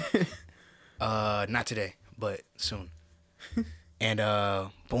 not today, but soon. And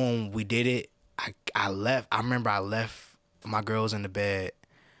boom, we did it. I left. I remember I left my girls in the bed.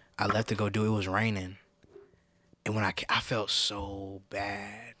 I left to go do it. It was raining, and when I felt so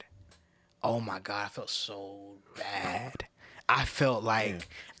bad. Oh my God, I felt so bad. I felt like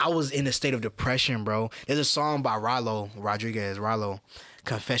I was in a state of depression, bro. There's a song by Rollo,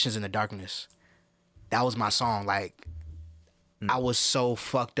 Confessions in the Darkness. That was my song. Like, I was so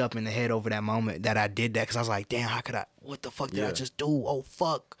fucked up in the head over that moment that I did that because I was like, damn, what the fuck did I just do? Oh,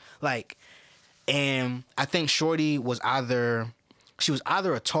 fuck. Like, and I think Shorty was either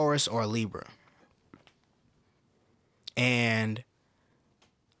a Taurus or a Libra. And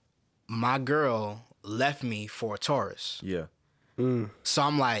my girl left me for a Taurus. Yeah. So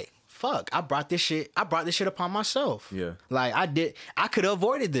I'm like, fuck, I brought this shit upon myself. Yeah. Like I could have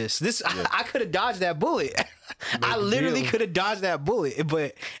avoided this. I could have dodged that bullet. I literally could have dodged that bullet,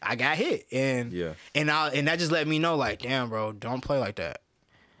 but I got hit. And that just let me know, like, damn, bro, don't play like that.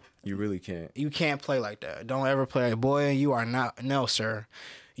 You really can't. You can't play like that. Don't ever play. Boy, you are not. No, sir.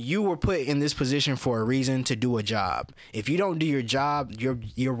 You were put in this position for a reason, to do a job. If you don't do your job,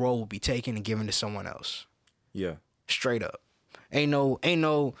 your role will be taken and given to someone else. Yeah. Straight up. Ain't no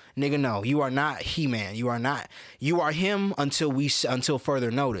nigga, no. You are not He-Man. You are not. You are him until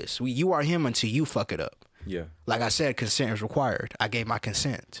further notice. You are him until you fuck it up. Yeah. Like I said, consent is required. I gave my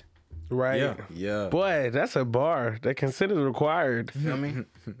consent. Right. Yeah. Yeah. Boy, that's a bar. That consent is required. You feel me?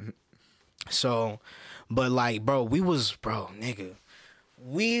 So, but like, bro, nigga.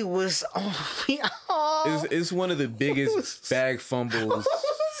 We was It's one of the biggest bag fumbles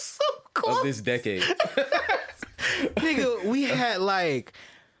so of this decade. Nigga, we had like,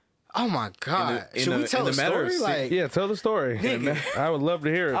 oh my God. Should we tell the story? Like, Yeah, tell the story. I would love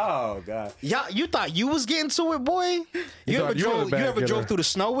to hear it. Oh God. y'all, you thought you was getting to it, boy? You ever drove through the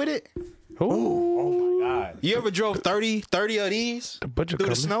snow with it? Ooh. Oh my God. You ever drove 30 of these butcher through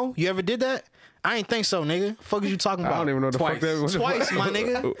the coming. snow? You ever did that? I ain't think so, nigga. Fuck is you talking about? I don't even know what the fuck that was. Twice, my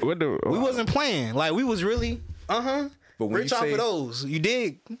nigga. We wasn't playing. Like, we was really, But when rich off of those. You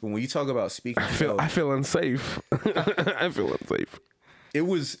dig? But when you talk about speaking, I feel unsafe. I feel unsafe. it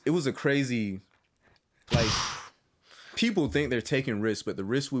was a crazy, like, people think they're taking risks, but the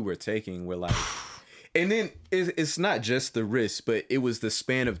risks we were taking were like, and then it's not just the risk, but it was the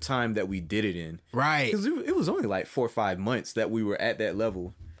span of time that we did it in. Right. Because it was only like 4 or 5 months that we were at that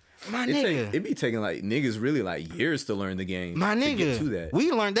level. My nigga. It be taking like niggas really like years to learn the game. My to nigga. get to that.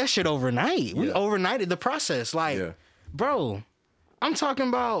 We learned that shit overnight. We Yeah. overnighted the process. Like, bro, I'm talking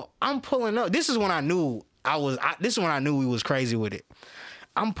about, I'm pulling up. This is when I knew we was crazy with it.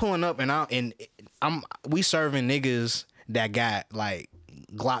 I'm pulling up and we serving niggas that got like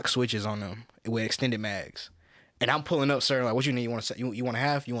Glock switches on them with extended mags. And I'm pulling up, sir, like, what you need? You want a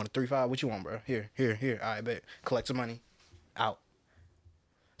half? You want a 3.5? What you want, bro? Here. All right, bet. Collect some money. Out.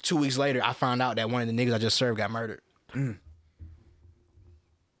 2 weeks later, I found out that one of the niggas I just served got murdered.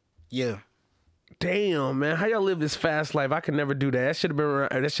 Yeah. Damn, man, how y'all live this fast life? I could never do that.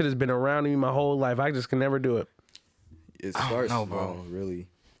 That shit has been around me my whole life. I just can never do it. It starts small, bro. Really.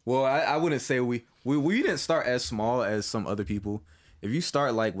 Well, I wouldn't say we didn't start as small as some other people. If you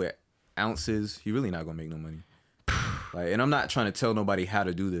start like with ounces, you're really not gonna make no money. Like, and I'm not trying to tell nobody how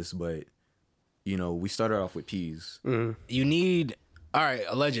to do this, but you know, we started off with peas. You need. All right,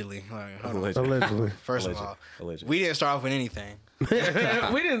 allegedly. Allegedly. First of all, we didn't start off with anything. We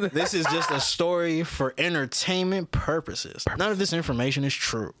didn't. This is just a story for entertainment purposes. None of this information is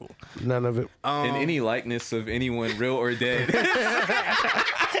true. None of it. In any likeness of anyone, real or dead. The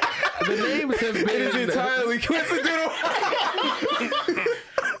names have been. It is entirely coincidental.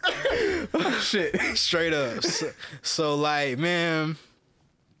 Oh, shit. Straight up. So like, man,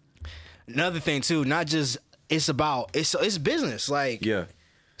 another thing too, not just, it's business. Like, Yeah.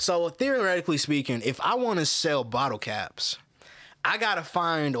 So theoretically speaking, if I want to sell bottle caps, I gotta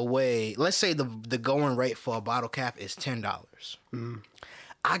find a way. Let's say the going rate for a bottle cap is $10.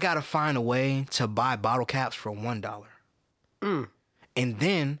 I gotta find a way to buy bottle caps for $1, and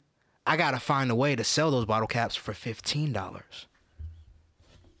then I gotta find a way to sell those bottle caps for $15.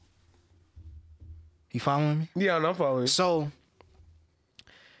 You following me? Yeah, I'm following. So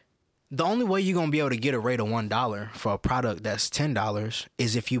the only way you're gonna be able to get a rate of $1 for a product that's $10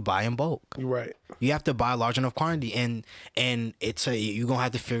 is if you buy in bulk. Right. You have to buy a large enough quantity, and you're gonna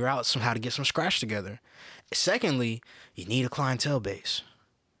have to figure out how to get some scratch together. Secondly, you need a clientele base,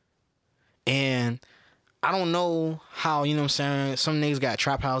 and I don't know how, you know what I'm saying? Some niggas got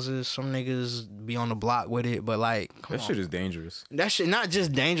trap houses, some niggas be on the block with it, but like, that shit is dangerous. That shit not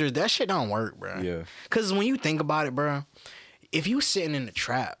just dangerous, that shit don't work, bro. Yeah. Cause when you think about it, bro, if you sitting in the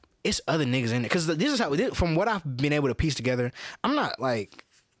trap, it's other niggas in it. Cause this is how, from what I've been able to piece together, I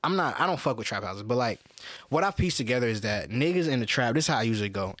don't fuck with trap houses, but like what I've pieced together is that niggas in the trap, this is how I usually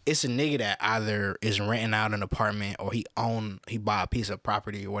go. It's a nigga that either is renting out an apartment or he buy a piece of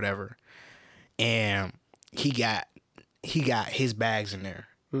property or whatever. And he got his bags in there.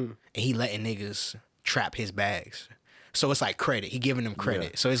 And he letting niggas trap his bags. So it's like credit. He giving them credit.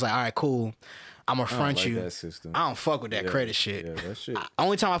 Yeah. So it's like, all right, cool. I'm gonna front you. That system. I don't fuck with that credit shit. Yeah, that shit.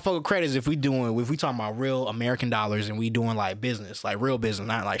 Only time I fuck with credit is if we talking about real American dollars and we doing like business, like real business,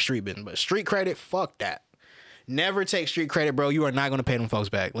 not like street business. But street credit, fuck that. Never take street credit, bro. You are not gonna pay them folks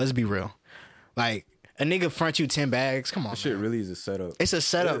back. Let's be real. Like a nigga front you 10 bags. Come on, that shit really is a setup. It's a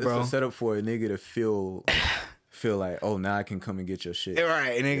setup, bro. It's a setup for a nigga to feel like, oh, now I can come and get your shit.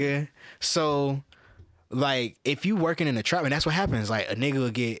 Right, nigga. Yeah. So. Like, if you working in the trap, and that's what happens. Like, a nigga will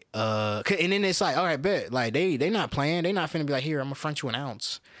get, and then it's like, all right, bet. Like, they not playing. They not finna be like, here, I'm gonna front you an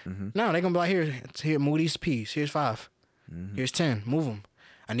ounce. No, they gonna be like, here, move these piece. Here's 5. Here's 10. Move them.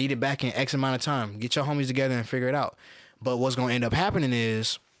 I need it back in X amount of time. Get your homies together and figure it out. But what's gonna end up happening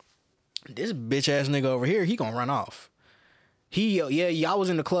is, this bitch ass nigga over here, he gonna run off. Y'all was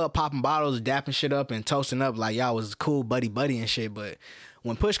in the club popping bottles, dapping shit up and toasting up like y'all was cool buddy and shit, but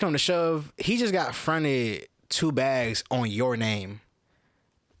when push come to shove, he just got fronted 2 bags on your name.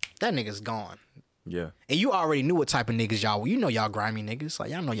 That nigga's gone. Yeah. And you already knew what type of niggas y'all were. You know y'all grimy niggas. Like,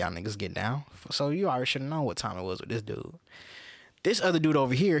 y'all know y'all niggas get down. So you already should have known what time it was with this dude. This other dude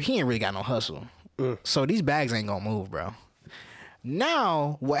over here, he ain't really got no hustle. So these bags ain't gonna move, bro.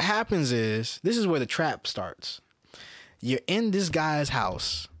 Now, what happens is, this is where the trap starts. You're in this guy's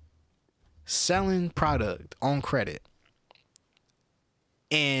house selling product on credit.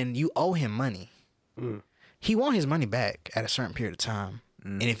 And you owe him money. He want his money back at a certain period of time.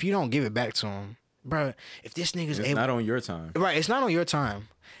 And if you don't give it back to him, bro, if this nigga's it's not on your time. Right, it's not on your time.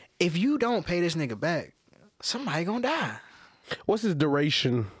 If you don't pay this nigga back, somebody gonna die. What's his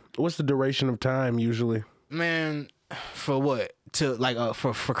duration? What's the duration of time usually? Man, for what? To like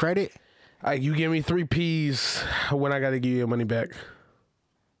for credit? You give me 3 P's when I gotta give you your money back.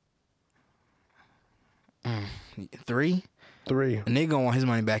 3? 3. A nigga gonna want his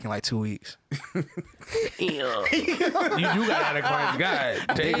money back in like 2 weeks. you got out of client's guide.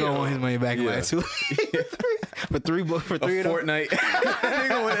 They gonna want his money back in like 2 weeks. For three a fortnight.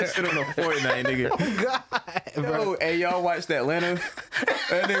 Nigga want that shit on a fortnight, nigga. Oh God, bro. Yo, hey, y'all watched Atlanta?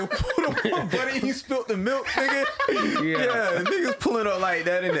 And then put him on buddy, he spilled the milk, nigga. Yeah, niggas pulling up like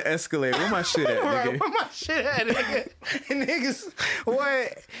that in the escalator. Where my shit at, nigga? Where my shit at, nigga? And niggas,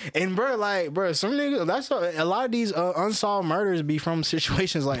 what? And bro, some niggas, that's a lot of these unsolved murders be from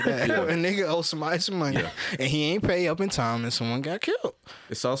situations like that. A nigga owes somebody some money, and he ain't pay up in time, and someone got killed.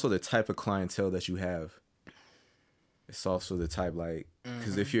 It's also the type of clientele that you have. It's also the type, like,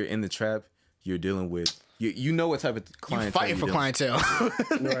 because if you're in the trap, you're dealing with, you know what type of clientele you fighting for clientele.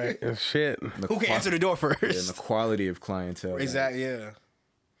 Right. Shit. Who can answer the door first? Yeah, and the quality of clientele. Exactly, yeah.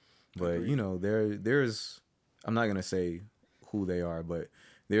 But, you know, there's, I'm not going to say who they are, but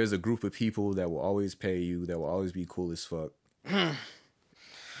there's a group of people that will always pay you, that will always be cool as fuck. You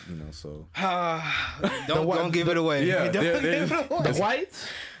know, so. Don't give it away. Yeah. The whites?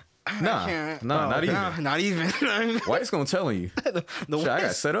 Nah, not even. Not even. White's gonna tell you. The Shit, I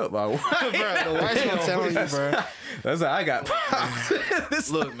got set up by white. Bro, the white's gonna tell you, bro. That's how I got.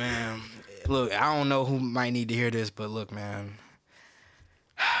 Look, man. Look, I don't know who might need to hear this, but look, man.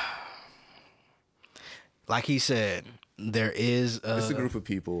 Like he said, there is it's a group of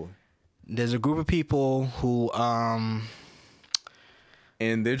people. There's a group of people who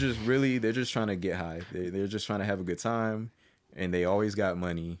and they're just trying to get high. They're just trying to have a good time. And they always got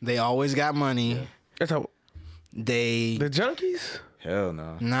money. Yeah. That's how the junkies? Hell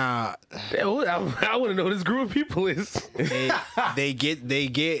no. Nah. I want to know who this group of people is. They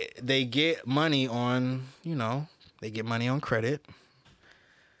get money on, you know, they get money on credit.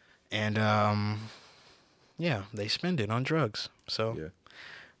 And they spend it on drugs. So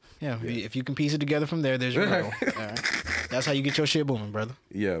yeah. If you can piece it together from there, there's your goal. Right. That's how you get your shit booming, brother.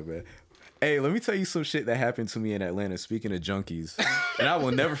 Yeah, man. Hey, let me tell you some shit that happened to me in Atlanta, speaking of junkies. And I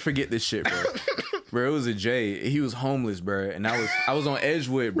will never forget this shit, bro. Bro, it was a Jay. He was homeless, bro. And I was on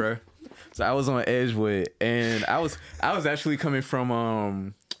Edgewood, bro. So I was on Edgewood. And I was actually coming from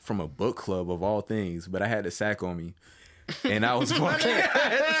a book club of all things. But I had the sack on me. And I was walking. The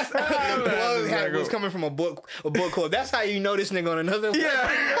plug was coming from a book club. That's how you know this nigga on another.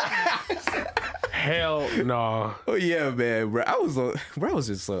 Yeah. Hell no. Oh yeah, man, bro. I was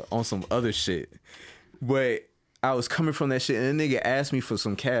just on some other shit, but I was coming from that shit, and the nigga asked me for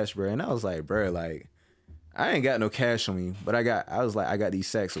some cash, bro, and I was like, bro, like, I ain't got no cash on me, but I got these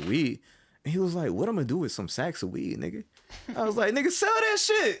sacks of weed, and he was like, what I'm gonna do with some sacks of weed, nigga? I was like, nigga, sell that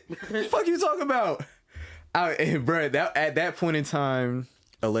shit. What the fuck you talking about? And bro, at that point in time,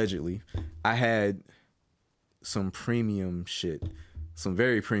 allegedly, I had some premium shit. Some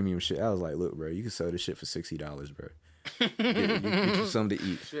very premium shit. I was like, look, bro, you can sell this shit for $60, bro. Get you something to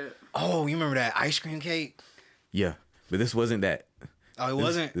eat. Shit. Oh, you remember that ice cream cake? Yeah, but this wasn't that. Oh, it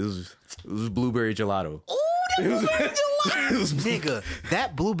wasn't? It was blueberry gelato. Oh, that blueberry gelato. Nigga,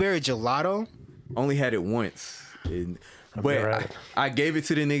 that blueberry gelato? Only had it once. But I gave it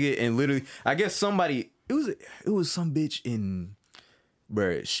to the nigga, and literally, I guess somebody, it was some bitch in,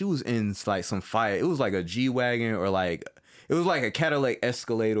 bro, she was in like some fire. It was like a G-Wagon or like, it was like a Cadillac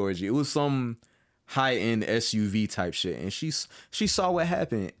Escalade or it was some high-end SUV type shit, and she saw what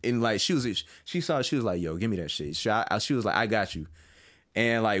happened, and like she was like, yo, give me that shit. She was like, I got you,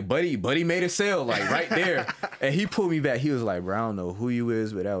 and like buddy made a sale like right there, and he pulled me back. He was like, bro, I don't know who you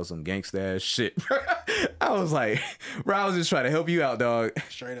is, but that was some gangsta ass shit. I was like, bro, I was just trying to help you out, dog.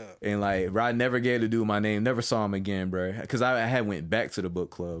 Straight up. And like, bro, I never gave a dude my name, never saw him again, bro, because I had went back to the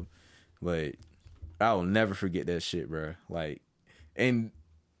book club, but I'll never forget that shit, bro. Like, and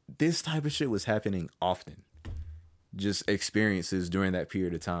this type of shit was happening often. Just experiences during that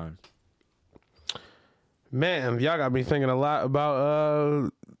period of time. Man, y'all got me thinking a lot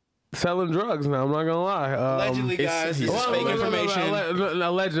about selling drugs now. I'm not gonna lie. Allegedly, guys, this is fake information.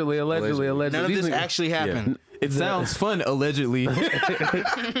 Allegedly. None of this actually happened. Yeah. It sounds fun, allegedly.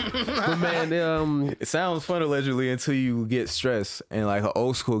 But man, it sounds fun, allegedly, until you get stressed. And like an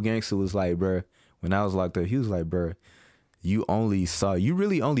old school gangster was like, bruh, when I was locked up, he was like, bruh, you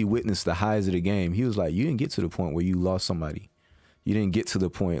really only witnessed the highs of the game. He was like, you didn't get to the point where you lost somebody. You didn't get to the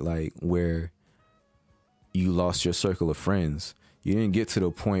point like where you lost your circle of friends. You didn't get to the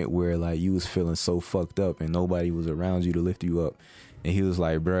point where like you was feeling so fucked up and nobody was around you to lift you up. And he was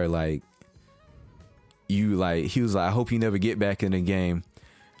like, bro, like he was like, I hope you never get back in the game,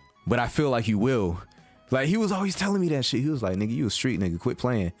 but I feel like you will. Like, he was always telling me that shit. He was like, nigga, you a street nigga, quit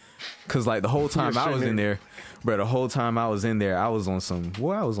playing. Cause like the whole time I was in there, bro, I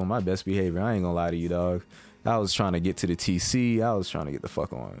was on my best behavior. I ain't gonna lie to you, dog. I was trying to get to the TC. I was trying to get the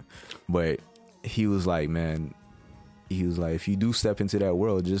fuck on. But he was like, man, if you do step into that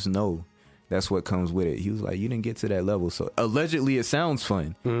world, just know that's what comes with it. He was like, you didn't get to that level. So allegedly it sounds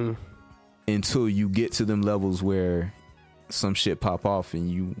fun until you get to them levels where some shit pop off and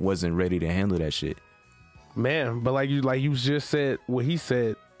you wasn't ready to handle that shit. Man, but like you just said, what he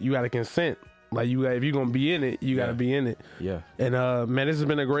said, you gotta consent. Like if you're gonna be in it, you gotta be in it. Yeah. And man, this has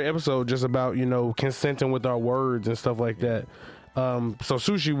been a great episode just about, consenting with our words and stuff like that. So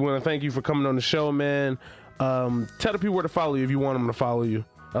Sushi, we want to thank you for coming on the show, man. Tell the people where to follow you if you want them to follow you.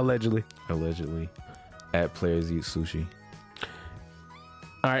 Allegedly. At Players Eat Sushi.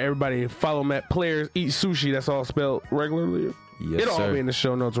 All right, everybody, follow them at Players Eat Sushi. That's all spelled regularly. Yes, It'll all be in the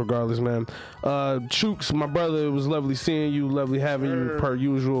show notes regardless, man. Chooks, my brother, it was lovely seeing you, lovely having you per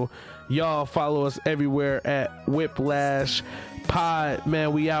usual. Y'all follow us everywhere at Whiplash Pod.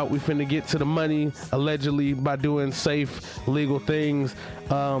 Man, we out. We finna get to the money, allegedly, by doing safe, legal things,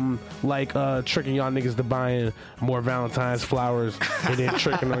 like tricking y'all niggas to buying more Valentine's flowers and then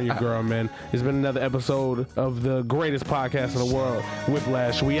tricking on your girl, man. It's been another episode of the greatest podcast in the world,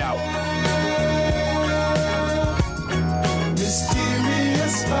 Whiplash. We out.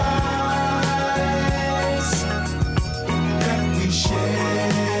 Mysterious vibes that we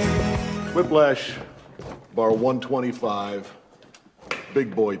share. Whiplash, bar 125,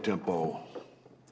 big boy tempo.